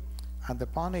போய் அந்த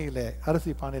பானையில்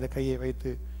அரிசி பானையில் கையை வைத்து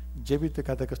ஜெபித்து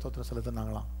கர்த்தருக்கு ஸ்தோத்திரம்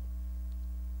செலுத்தினாங்களாம்.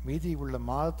 மீதி உள்ள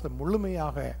மாதத்தில்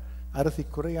முழுமையாக அரிசி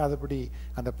குறையாதபடி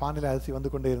அந்த பானையில் அரிசி வந்து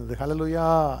கொண்டே இருந்தது. ஹல்லேலூயா!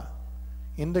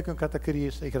 இன்றைக்கும் கர்த்தர் கிரியை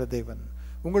செய்கிற தேவன்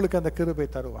உங்களுக்கு அந்த கிருபை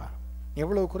தருவார்.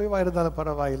 எவ்வளவு குறைவாக இருந்தாலும்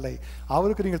பரவாயில்லை,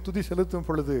 அவருக்கு நீங்கள் துதி செலுத்தும்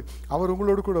பொழுது அவர்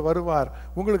உங்களோடு கூட வருவார்.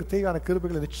 உங்களுக்கு தேவையான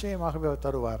கிருபைகளை நிச்சயமாகவே அவர்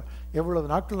தருவார்.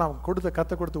 எவ்வளவு நாட்கள் நாம்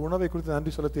கர்த்தர் கொடுத்த உணவை குறித்து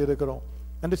நன்றி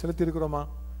செலுத்தி இருக்கிறோமா?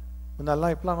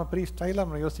 முன்னெல்லாம் இப்பெல்லாம் நம்ம பெரிய ஸ்டைலாக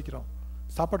நம்ம யோசிக்கிறோம்.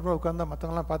 சாப்பாடு மேலே உட்காந்தா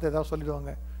மற்றவங்களாம் பார்த்து ஏதாவது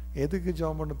சொல்லிடுவாங்க, எதுக்கு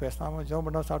ஜெபம் பண்ணு, பேசாமல் ஜெபம்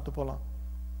பண்ணால் சாப்பிட்டு போகலாம்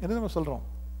என்ன நம்ம சொல்கிறோம்.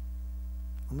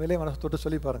 உண்மையிலே மனசு தொட்டு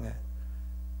சொல்லி பாருங்கள்.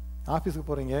 ஆஃபீஸுக்கு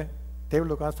போகிறீங்க,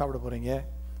 டேபிளில் உட்காந்து சாப்பிட போகிறீங்க,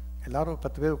 எல்லோரும்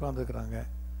 10 பேர் உட்காந்துருக்குறாங்க.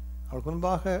 அவளுக்கு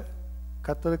முன்பாக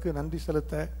கர்த்தருக்கு நன்றி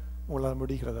செலுத்த உங்களால்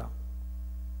முடிகிறதா?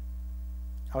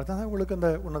 அவர் தானே உங்களுக்கு அந்த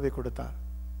உணவை கொடுத்தார்.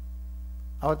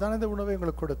 அவர் தானே இந்த உணவை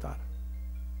உங்களுக்கு கொடுத்தார்.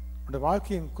 உங்களுடைய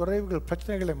வாழ்க்கையின் குறைவுகள்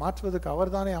பிரச்சனைகளை மாற்றுவதற்கு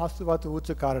அவர் தானே ஆசீர்வாதத்தை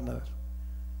ஊற்றுக்காரனர்.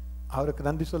 அவருக்கு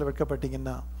நன்றி சொல்ல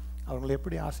வெட்கப்பட்டீங்கன்னா அவங்களை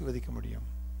எப்படி ஆசீர்வதிக்க முடியும்?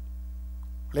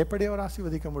 எப்படி அவர்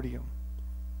ஆசீர்வதிக்க முடியும்?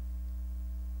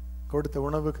 கொடுத்த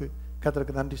உணவுக்கு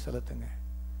கர்த்தருக்கு நன்றி செலுத்துங்க.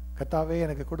 கர்த்தாவே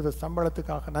எனக்கு கொடுத்த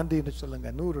சம்பளத்துக்காக நன்றி என்று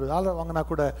சொல்லுங்கள். $100 வாங்கினா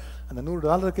கூட அந்த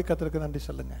 $100 கர்த்தருக்கு நன்றி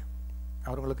சொல்லுங்கள்.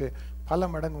 அவர் உங்களுக்கு பல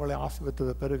மடங்கு உங்களை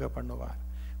ஆசீர்வதித்து பெருக பண்ணுவார்.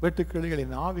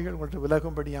 வெட்டுக்கிளிகளின் ஆவிகள் உங்களுக்கு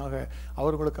விலகும்படியாக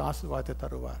அவர் உங்களுக்கு ஆசீர்வாதத்தை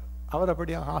தருவார். அவர்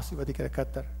அப்படியாக ஆசீர்வதிக்கிற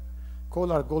கர்த்தர்.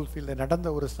 கோலார் கோல்ஃபீல்டில் நடந்த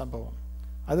ஒரு சம்பவம்,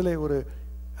 அதில்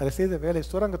அதை செய்த வேலை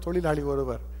சுரங்க தொழிலாளி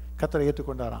ஒருவர் கர்த்தரை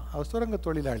ஏற்றுக்கொண்டாராம். அவர் சுரங்க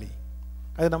தொழிலாளி.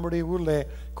 அது நம்முடைய ஊரில்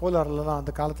கோலாறுலாம்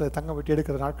அந்த காலத்தில் தங்கம் வெட்டி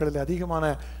எடுக்கிற நாட்களில் அதிகமான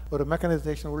ஒரு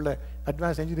மெக்கனைசேஷன் உள்ள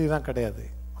அட்வான்ஸ் இன்ஜினியர் தான் கிடையாது.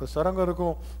 ஒரு சுரங்கம்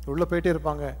இருக்கும், உள்ளே போயிட்டே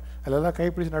இருப்பாங்க, அதிலெல்லாம்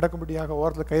கைப்பிடிச்சு நடக்கும்படியாக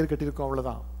ஓரத்தில் கயிறு கட்டியிருக்கும்,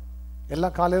 அவ்வளோதான்.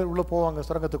 எல்லாம் காலையில் உள்ளே போவாங்க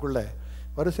சுரங்கத்துக்குள்ளே,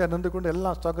 வரிசையாக நின்று கொண்டு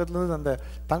எல்லாம் சுரங்கத்துலேருந்து அந்த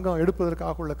தங்கம்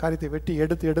எடுப்பதற்காக உள்ள காரியத்தை வெட்டி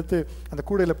எடுத்து அந்த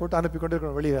கூடையில் போட்டு அனுப்பி கொண்டு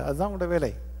இருக்கணும் வெளியே. அதுதான் உங்களோட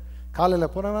வேலை.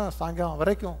 காலையில் போனோன்னா சாயங்காலம்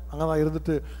வரைக்கும் அங்கே தான்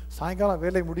இருந்துட்டு சாயங்காலம்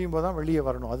வேலை முடியும் போது தான் வெளியே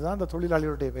வரணும். அதுதான் அந்த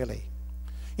தொழிலாளிகளுடைய வேலை.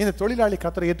 இந்த தொழிலாளி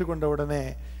கர்த்தரை ஏற்றுக்கொண்ட உடனே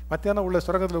மத்தியானம் உள்ள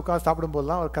சுரங்கத்தில் உட்காந்து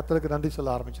சாப்பிடும்போதுலாம் அவர் கர்த்தருக்கு நன்றி சொல்ல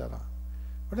ஆரம்பித்தாராம்.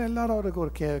 உடனே எல்லாரும் அவருக்கு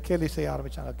ஒரு கேலி செய்ய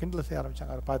ஆரம்பித்தாங்க, கிண்டல் செய்ய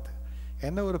ஆரம்பித்தாங்க. அவரை பார்த்து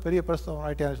என்ன ஒரு பெரிய பிரஸ்தவம்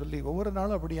ஆகிட்டான்னு சொல்லி ஒவ்வொரு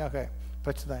நாளும் அப்படியாக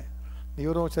பிரச்சனை.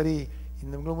 இவரும் சரி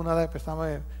இந்த உங்களுக்கு முன்னால்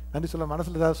பேசாமல் நன்றி சொல்ல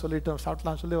மனசில் ஏதாவது சொல்லிவிட்டோம்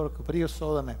சாப்பிட்லான்னு சொல்லி அவருக்கு பெரிய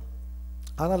சோதனை.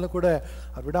 ஆனாலும் கூட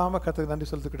அவர் விடாமல் கர்த்தருக்கு நன்றி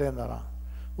செலுத்திக்கிட்டே இருந்தாராம்.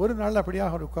 ஒரு நாள்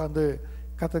அப்படியாக அவர் உட்காந்து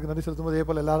கர்த்தருக்கு நன்றி செலுத்தும் போது இதே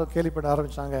போல் எல்லாரும் கேள்விப்பட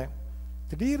ஆரம்பித்தாங்க.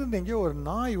 திடீர்னு எங்கேயோ ஒரு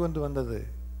நாய் வந்தது.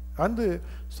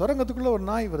 சுரங்கத்துக்குள்ளே ஒரு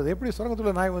நாய் வருது. எப்படி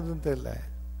சுரங்கத்துக்குள்ளே நாய் வந்ததுன்னு தெரியல.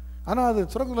 ஆனால் அது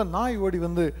சுரங்கத்துக்குள்ளே நாய் ஓடி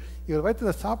வந்து இவர்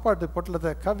வைத்த சாப்பாட்டு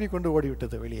பொட்டலத்தை கவ்வி கொண்டு ஓடி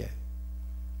விட்டது வெளியே.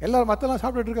 எல்லோரும் மற்றெல்லாம்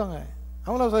சாப்பிட்டுட்டு இருக்காங்க.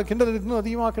 அவங்களும் கிண்டல் இன்னும்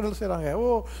அதிகமாக கிண்டல் செய்கிறாங்க. ஓ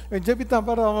ஜெபித்தான்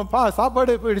பாரு, அவன்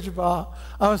சாப்பாடே போயிடுச்சுப்பா,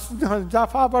 அவன்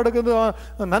சாப்பாடுக்கு வந்து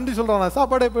அவன் நன்றி சொல்கிறான்,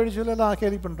 சாப்பாடே போயிடுச்சு எல்லாம்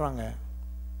கேலி பண்ணுறாங்க.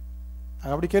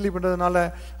 அப்படி கேள்வி பண்ணுறதுனால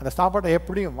அந்த சாப்பாட்டை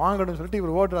எப்படியும் வாங்கணும்னு சொல்லிட்டு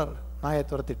இவர் ஓடுறாரு நாயை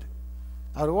துரத்திட்டு.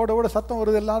 அவர் ஓட சத்தம்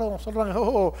வருது. எல்லாரும் சொல்கிறாங்க,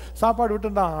 ஓ சாப்பாடு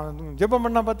விட்டுட்டான், ஜெபம்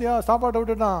பண்ணால் பார்த்தியா சாப்பாட்டை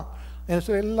விட்டுட்டான்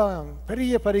எல்லாம்.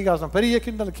 பெரிய பரிகாசம், பெரிய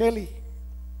கிண்டல், கேலி.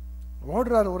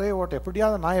 ஓடுறாரு ஒரே ஓட்டை.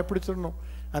 எப்படியாவது நாயை பிடிச்சிடணும்,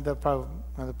 அந்த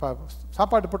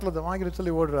சாப்பாட்டு பொட்டலத்தை வாங்கிட்டு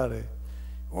சொல்லி ஓடுறாரு.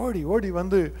 ஓடி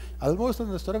வந்து ஆல்மோஸ்ட்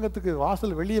அந்த சுரங்கத்துக்கு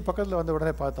வாசல் வெளியே பக்கத்தில் வந்த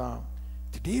உடனே பார்த்தான்,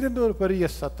 திடீரென்று ஒரு பெரிய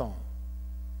சத்தம்.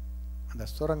 அந்த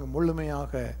சுரங்கம்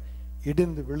முழுமையாக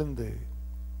இடிந்து விழுந்து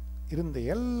இருந்த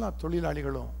எல்லா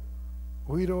தொழிலாளிகளும்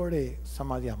உயிரோடே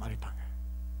சமாதியாக மாறிட்டாங்க.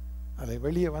 அதை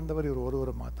வெளியே வந்தவர் இவர்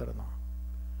ஒருவர் மாத்திரம்தான்.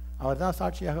 அவர் தான்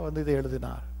சாட்சியாக வந்து இதை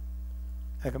எழுதினார்.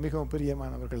 எனக்கு மிகவும்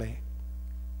பிரியமானவர்களே,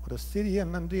 ஒரு சிறிய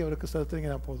நன்றி அவருக்கு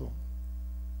செலுத்துறீங்கன்னா போதும்,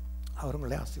 அவர்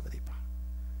உங்களை ஆசீர்வதிப்பார்.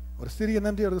 ஒரு சிறிய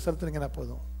நன்றி அவருக்கு செலுத்துறீங்கன்னா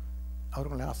போதும், அவர்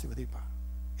உங்களை ஆசீர்வதிப்பார்.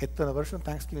 எத்தனை வருஷம்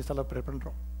தேங்க்ஸ்கிவிங் செலிப்ரேட்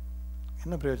பண்ணுறோம்,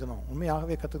 என்ன பிரயோஜனம்?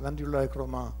 உண்மையாகவே கர்த்தருக்கு நன்றியுள்ளா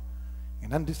இருக்கிறோமா?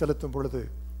 நன்றி செலுத்தும் பொழுது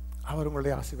அவர்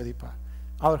உங்களை ஆசீர்வதிப்பார்.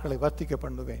 அவர்களை வர்த்திக்க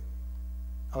பண்ணுவேன்,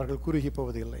 அவர்கள் குறுகி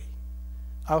போவதில்லை,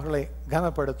 அவர்களை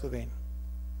கனப்படுத்துவேன்,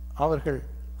 அவர்கள்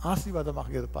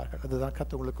ஆசீர்வாதமாக இருப்பார்கள். அதுதான்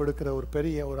கர்த்தர் உங்களுக்கு கொடுக்கிற ஒரு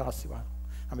பெரிய ஒரு ஆசீர்வாதம்.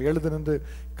 நம்ம எழுது நின்று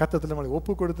கர்த்தத்தில் நம்மளை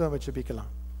ஒப்பு கொடுத்து நம்ம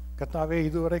ஜெபிக்கலாம். கர்த்தாவே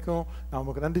இதுவரைக்கும் நான்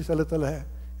உங்களுக்கு நன்றி செலுத்தலை,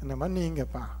 என்னை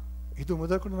மன்னிங்கப்பா, இது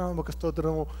முதற்கொண்டு நான் உமக்கு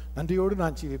ஸ்தோத்திரமும் நன்றியோடு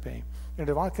நான் ஜீவிப்பேன்,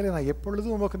 என்னுடைய வாழ்க்கையில் நான்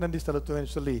எப்பொழுதும் உமக்கு நன்றி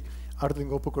செலுத்துவேன்னு சொல்லி அடுத்து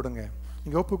நீங்கள் ஒப்பு கொடுங்க.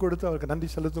 நீங்கள் ஒப்பு கொடுத்து அவருக்கு நன்றி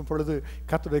செலுத்தும் பொழுது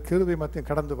கர்த்தருடைய கிருபை மத்தியம்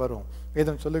கடந்து வரும்.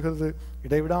 வேதம் சொல்லுகிறது,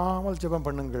 இடைவிடாமல் ஜெபம்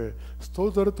பண்ணுங்கள்,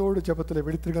 ஸ்தோத்திரத்தோடு ஜெபத்தில்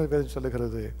விழித்திருங்கள். வேதம்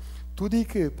சொல்லுகிறது,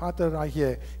 துதிக்கு பாத்திரராகிய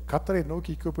கர்த்தரை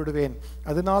நோக்கி கூப்பிடுவேன்,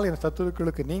 அதனால் என்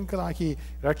சத்துருக்களுக்கு நீங்களாகி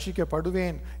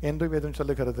ரட்சிக்கப்படுவேன் என்று வேதம்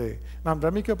சொல்லுகிறது. நாம்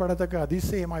ரமிக்கப்படத்தக்க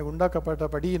அதிசயமாய்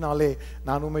உண்டாக்கப்பட்டபடியினாலே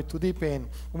நான் உம்மை துதிப்பேன்,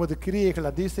 உமது கிரியைகள்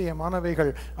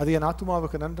அதிசயமானவைகள், அது என்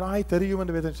ஆத்துமாவுக்கு நன்றாய் தெரியும்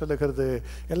என்று வேதம் சொல்லுகிறது.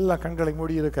 எல்லா கண்களை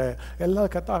மூடியிருக்க எல்லா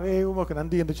கர்த்தாவே உமக்கு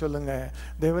நன்றி என்று சொல்லுங்க.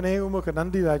 தேவனே உமக்கு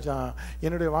நன்றி ராஜா,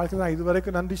 என்னுடைய வாழ்க்கையில் நான்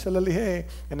இதுவரைக்கும் நன்றி சொல்லலையே,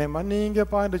 என்னை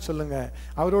மன்னிங்கப்பா என்று சொல்லுங்க.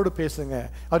 அவரோடு பேசுங்க.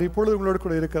 அவர் இப்பொழுது உங்களோடு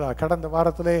கூட இருக்கிறார். கடந்த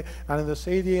வாரத்திலே நான் இந்த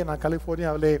செய்தியை நான்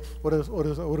கலிஃபோர்னியாவிலே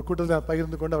ஒரு கூட்டத்தில்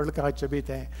பகிர்ந்து கொண்டு அவர்களுக்காக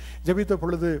ஜெபித்தேன். ஜெபித்த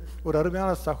பொழுது ஒரு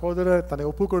அருமையான சகோதரர் தன்னை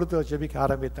ஒப்பு கொடுத்து ஜெபிக்க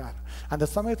ஆரம்பித்தார். அந்த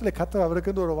சமயத்தில் கர்த்தர்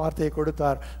அவருக்கு ஒரு வார்த்தையை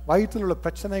கொடுத்தார், வயிற்றில் உள்ள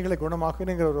பிரச்சனைகளை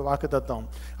குணமாக்குங்கிற ஒரு வாக்கு தத்துவம்.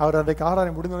 அவர் அன்றைக்கு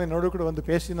ஆராய்ச்சி முடிந்தவரை என்னோடு கூட வந்து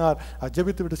பேசினார்,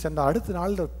 ஜெபித்து விட்டு சென்றார். அடுத்த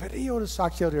நாளில் பெரிய ஒரு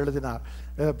சாட்சி அவர் எழுதினார்.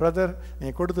 பிரதர், நீ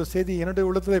கொடுத்த செய்தி என்னுடைய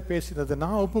உள்ளத்திலே பேசினது,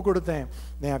 நான் ஒப்பு கொடுத்தேன்.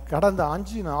 கடந்த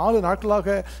 5-4 நாட்களாக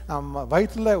நான்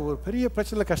வயிற்றில் ஒரு பெரிய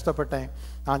பிரச்சனை கஷ்டப்பட்டேன்.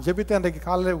 நான் ஜெபித்தேன். அன்றைக்கு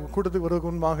காலையில் கூட்டத்துக்கு வருவதற்கு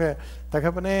முன்பாக,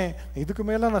 தகப்பனே இதுக்கு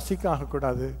மேலே நான் சிக்க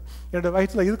ஆகக்கூடாது, என்னுடைய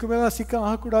வயிற்றில் இதுக்கு மேலே நான் சிக்க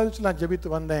ஆகக்கூடாதுன்னு சொல்லி நான் ஜெபித்து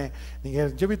வந்தேன்.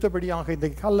 நீங்கள் ஜெபித்தபடியாக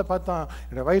இன்றைக்கு காலையில் பார்த்தா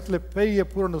என்னுடைய வயிற்றில் பெரிய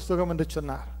பூரண சுகம் என்று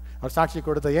சொன்னார். அவர் சாட்சி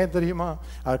கொடுத்த. ஏன் தெரியுமா?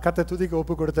 அவர் கர்த்தரை துதிக்க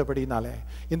ஒப்பு கொடுத்தபடினாலே.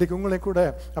 இன்றைக்கு உங்களை கூட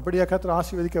அப்படியே கர்த்தர்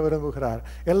ஆசீர்வதிக்க விரும்புகிறார்.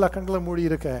 எல்லா கண்களும் மூடி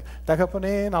இருக்க,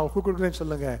 தகப்பனே நான் ஒப்பு கொடுக்குறேன்னு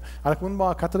சொல்லுங்க. அதுக்கு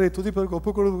முன்பாக கர்த்தரை துதிப்பதற்கு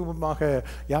ஒப்பு கொடுக்கும் முன்பாக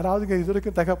யாராவது இது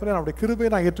வரைக்கும் தகப்பனே நம்முடைய கிருபையை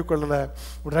நான் ஏற்றுக்கொள்ளலை,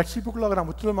 உடைய ரட்சிப்புக்குள்ளாக நான்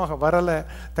முற்றிலுமாக வரலை,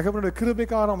 தகப்பனுடைய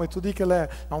கிருபைக்காக நம்மை துதிக்கலை,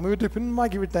 நான் உண்மை விட்டு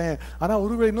பின்மாக்கி விட்டேன், ஆனால்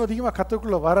ஒருவேளை இன்னும் அதிகமாக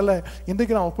கர்த்தருக்குள்ளே வரலை,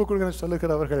 இன்றைக்கு நான் ஒப்பு கொடுக்குறேன்னு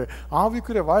சொல்லுகிறவர்கள்,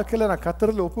 ஆவிக்குரிய வாழ்க்கையில் நான்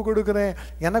கர்த்தரில் ஒப்பு கொடுக்குறேன்,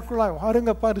 எனக்குள்ள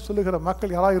வாருங்கப்பா என்று சொல்லுகிற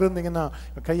மக்கள் யாராவது இருந்தீங்கன்னா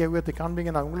கையை உயர்த்தி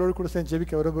காண்பீங்க. நான் உங்களோடு கூட சேர்ந்து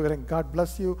ஜெபிக்க விரும்புகிறேன். God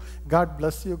bless you, God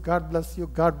bless you, God bless you,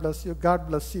 God bless you, God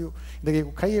bless you.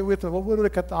 இன்றைக்கு கையை உயர்த்த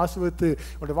ஒவ்வொருவரை கர்த்தர் ஆசீர்வதித்து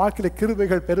உங்களுடைய வாழ்க்கையில்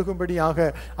கிருபைகள் பெருகும்படியாக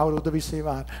அவர் உதவி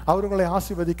செய்வார். அவர் உங்களை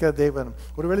ஆசீர்வதிக்கிற தேவன்.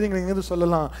 ஒருவேளை நீங்கள் இங்கிருந்து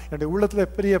சொல்லலாம், என்னுடைய உள்ளத்தில்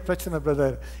பெரிய பிரச்சனை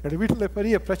பிரதர், என்னுடைய வீட்டில்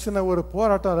பெரிய பிரச்சனை, ஒரு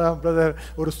போராட்டம் பிரதர்,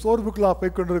 ஒரு சோர்வுக்குள்ளாக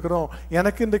போய் கொண்டிருக்கிறோம்,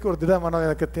 எனக்கு இன்றைக்கு ஒரு திடமான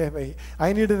எனக்கு தேவை.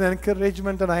 I need an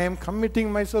encouragement and I am committing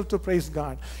myself to praise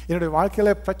God. என்னுடைய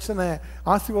வாழ்க்கையில் பிரச்சனை,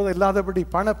 ஆசீர்வாதம் இல்லாதபடி,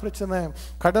 பண பிரச்சனை,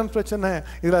 கடன் பிரச்சனை,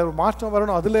 இதில் ஒரு மாற்றம்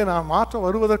வரணும், அதில் நான் மாற்றம்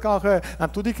வருவதற்காக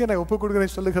நான் துதிக்க நான் ஒப்புக்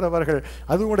கொடுக்கிறேன் சொல்லுகிறவர்கள்,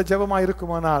 அது உங்களோட ஜெபமாக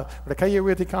இருக்குமானால் உங்களுடைய கையை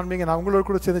உயர்த்தி காண்பீங்க. நான் உங்களோடு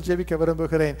கூட சேர்ந்து ஜெபிக்க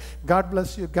விரும்புகிறேன். God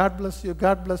bless you, God bless you,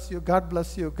 God bless you, God bless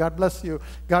you, God bless you,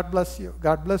 God bless you,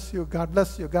 God bless you, God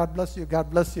bless you, God bless you, God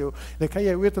bless you. இந்த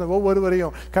கையை உயர்த்தின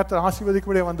ஒவ்வொருவரையும் கர்த்தர்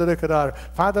ஆசீர்வதிக்கும்படியாக வந்திருக்கிறார்.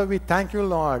 Father, we thank you,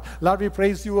 Lord. Lord, we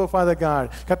praise you, O Father God.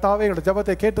 கர்த்தாவே, எங்களுடைய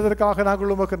ஜெபத்தை கேட்டதற்காக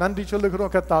நாங்கள் உமக்கு நன்றி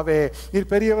சொல்லுகிறோம். கர்த்தாவே, நீர்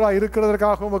பெரியவராக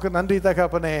இருக்கிறதற்காக உமக்கு நன்றி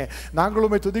தகப்பனே. நாங்கள்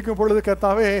உம்மை துதிக்கும் பொழுது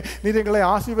கர்த்தாவே, நீர் எங்களை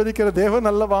ஆசீர்வதிக்கிற தேவன்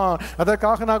அல்லவா,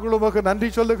 அதற்காக நாங்கள் உமக்கு நன்றி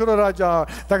சொல்லுகிறோம் ராஜா.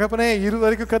 தகப்பனே,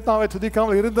 இருவரைக்கும் கர்த்தாவை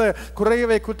துதிக்காமல் இருந்த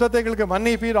குறைவை குற்றத்தை எங்களுக்கு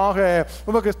மன்னிப்பீராக.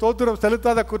 உமக்கு ஸ்தோத்திரம்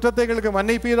செலுத்தாத குற்றத்தை எங்களுக்கு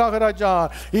மன்னிப்பீராக ராஜா.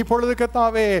 இப்பொழுது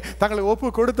கர்த்தாவே, தங்களை ஒப்பு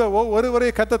கொடுத்த ஒருவரை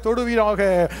கர்த்தர் தொடுவீராக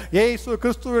இயேசு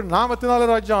கிறிஸ்துவின் நாமத்தினால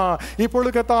ராஜா.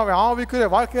 இப்பொழுது கர்த்தாவே, ஆவிக்குரிய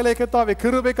வாழ்க்கையிலே கர்த்தாவே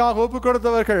கிருபைக்காக ஒப்பு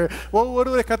கொடுத்தவர்கள்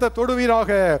ஒவ்வொருவரை கர்த்தர்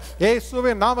தொடுவீராக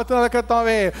இயேசுவின் நாமத்தினால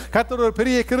கர்த்தாவே. கர்த்தர் ஒரு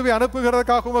பெரிய கிருபை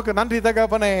அனுப்புகிறதற்காக உமக்கு நன்றி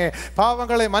தகப்பனே.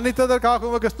 பாவங்களை மன்னித்ததற்காக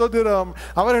உமக்கு ஸ்தோத்திரம்.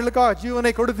 அவர்களுக்காக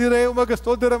ஜீவனை கொடுத்தீரே, உமக்கு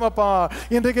ஸ்தோத்திரம் அப்பா.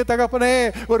 இன்றைக்கு தகப்பனே,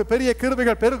 ஒரு பெரிய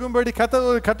கிருபைகள் பெருகும்படி கர்த்தர்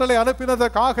ஒரு கட்டளை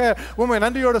அனுப்பினதற்காக உம்மை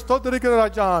நன்றியோடு ஸ்தோத்திரிக்கிற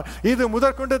ராஜா. இது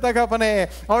முதற்கொண்டு தகப்பனே,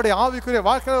 அவருடைய ஆவிக்குரிய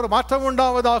வாழ்க்கையில் ஒரு மாற்றம்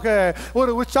உண்டாவதாக,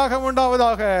 ஒரு உற்சாகம்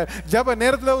உண்டாவதாக, ஜெப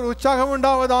நேரத்தில் ஒரு உற்சாகம்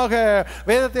உண்டாவதாக,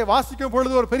 வேதத்தை வாசிக்கும்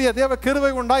பொழுது ஒரு பெரிய தேவ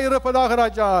கிருபை உண்டாயிருப்பதாக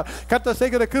ராஜா. கர்த்தர்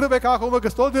செய்கிற கிருபைக்காக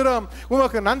உமக்கு ஸ்தோத்திரம்,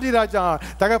 உமக்கு நன்றி ராஜா.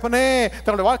 தகப்பனே,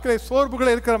 தங்களுடைய வாழ்க்கையில்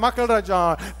சோர்வுகள் இருக்கிற மக்கள் ராஜா,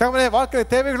 தகப்பனே வாழ்க்கை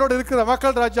தேவைகளோடு இருக்கிற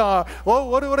மக்கள் ராஜா,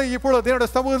 ஒருவரை இப்பொழுது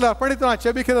தேவனுடைய சமூகத்தில் அர்ப்பணித்து நான்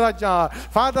ஜெபிக்கிறேன் ராஜா.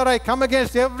 Father, I come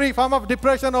against every form of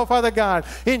depression, oh Father God,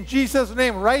 in Jesus'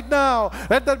 name right now.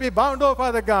 Let that be bound, oh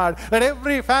Father God. Let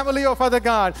every family, oh Father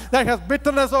God, that has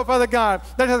bitterness, oh Father God,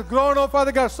 that has grown, oh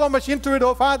Father God, so much into it,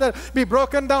 oh Father, be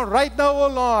broken down right now, oh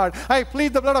Lord. I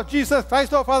plead the blood of Jesus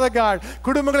Christ, oh Father God.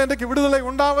 குடும்பங்கள் இன்றைக்கு விடுதலை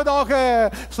உண்டாவதாக,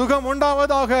 சுகம்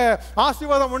உண்டாவதாக,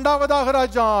 ஆசீர்வாதம் உண்டாவதாக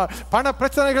ராஜா. பண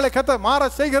பிரச்சனைகளை கர்த்தர் மாற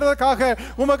செய்கிறதற்காக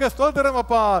உமக்கு ஸ்தோத்திரம்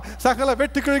அப்பா. சகல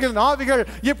வெட்டுக்கிழிகளின் ஆவிகள்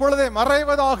இப்பொழுதே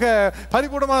மறைவதாக,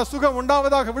 பரிபூர்ணமான சுகம்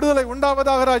உண்டாவதாக, விடுதலை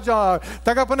உண்டாவதாக ராஜா.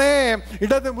 தகப்பனே,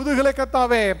 இடது முதுகலை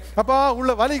கர்த்தாவே அப்பா,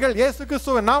 உள்ள வலிகள் இயேசு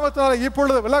கிறிஸ்துவின் நாமத்தினால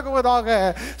இப்பொழுது விலகுவதாக.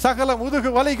 சகல முதுகு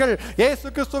வலிகள் இயேசு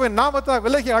கிறிஸ்துவின் நாமத்தால்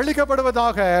விலகி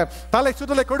அழிக்கப்படுவதாக. தலை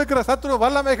சுற்றலை கொடுக்கிற சத்துரு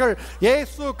வல்லமைகள்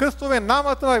இயேசு கிறிஸ்துவின்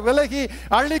நாமத்தால் விலகி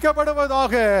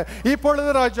அழிக்கப்படுவதாக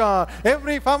இப்பொழுது ராஜா.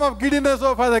 Every form of giddiness,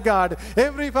 oh Father God,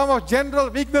 every form of general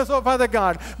weakness, oh Father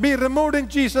God, be removed in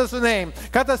Jesus' name.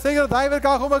 கர்த்தர் செய்கிற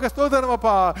தயவிற்காக உமக்கு ஸ்தோத்திரம்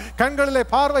அப்பா. கண்களிலே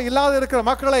பார்வை இல்லாத இருக்கிற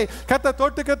மக்களை கர்த்தர்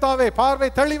தொட்டு கர்த்தாவே பார்வை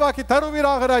தெளிவாக்கி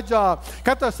தருவீராக ராஜா.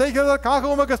 கர்த்தர் செய்கிறதற்காக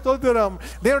உமக்கு ஸ்தோத்திரம்.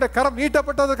 தேவனுடைய கரம்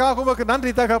நீட்டப்பட்டதற்காக உமக்கு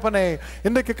நன்றி தகப்பனே.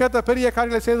 இன்றைக்கு கர்த்தர் பெரிய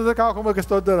காரியங்களை செய்ததற்காக உமக்கு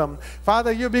ஸ்தோத்திரம்.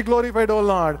 Father, you be glorified, O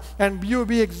Lord, and you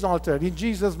be exalted. In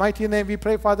Jesus' mighty name we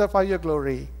pray, Father, for your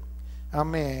glory.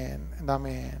 Amen and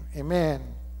amen. Amen.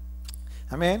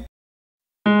 Amen.